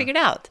 We have it figured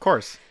out. Of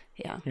course.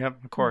 Yeah.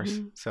 Yep, of course.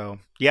 Mm-hmm. So,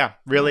 yeah,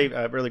 really,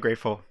 really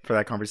grateful for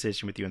that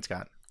conversation with you and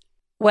Scott.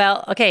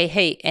 Well, okay.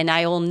 Hey, and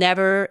I will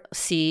never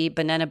see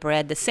banana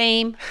bread the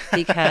same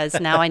because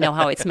now I know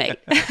how it's made.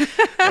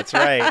 That's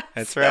right.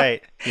 That's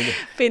right.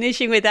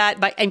 Finishing with that.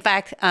 But in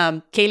fact,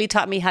 Kaylee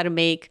taught me how to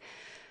make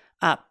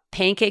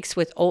pancakes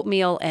with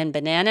oatmeal and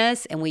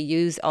bananas. And we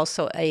use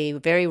also a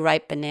very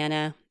ripe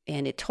banana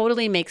And it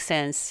totally makes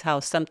sense how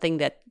something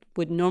that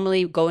would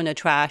normally go in the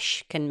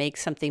trash can make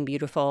something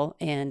beautiful.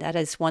 And that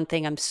is one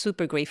thing I'm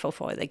super grateful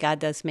for, that God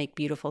does make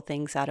beautiful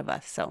things out of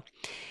us. So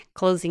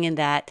closing in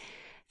that,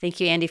 thank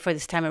you, Andy, for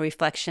this time of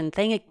reflection.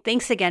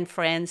 Thanks again,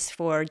 friends,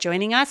 for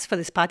joining us for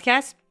this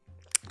podcast.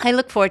 I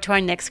look forward to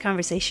our next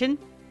conversation.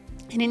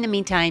 And in the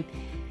meantime,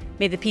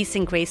 may the peace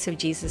and grace of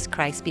Jesus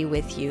Christ be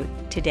with you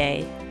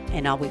today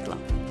and all week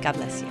long. God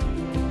bless you.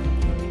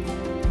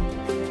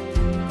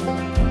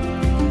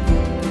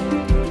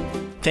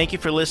 Thank you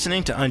for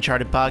listening to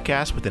Uncharted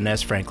Podcast with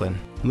Inez Franklin.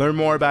 Learn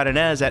more about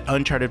Inez at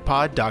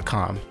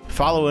unchartedpod.com.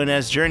 Follow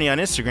Inez's journey on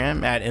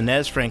Instagram at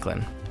Inez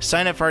Franklin.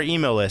 Sign up for our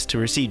email list to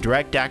receive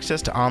direct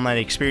access to online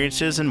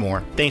experiences and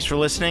more. Thanks for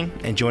listening,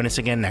 and join us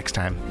again next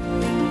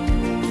time.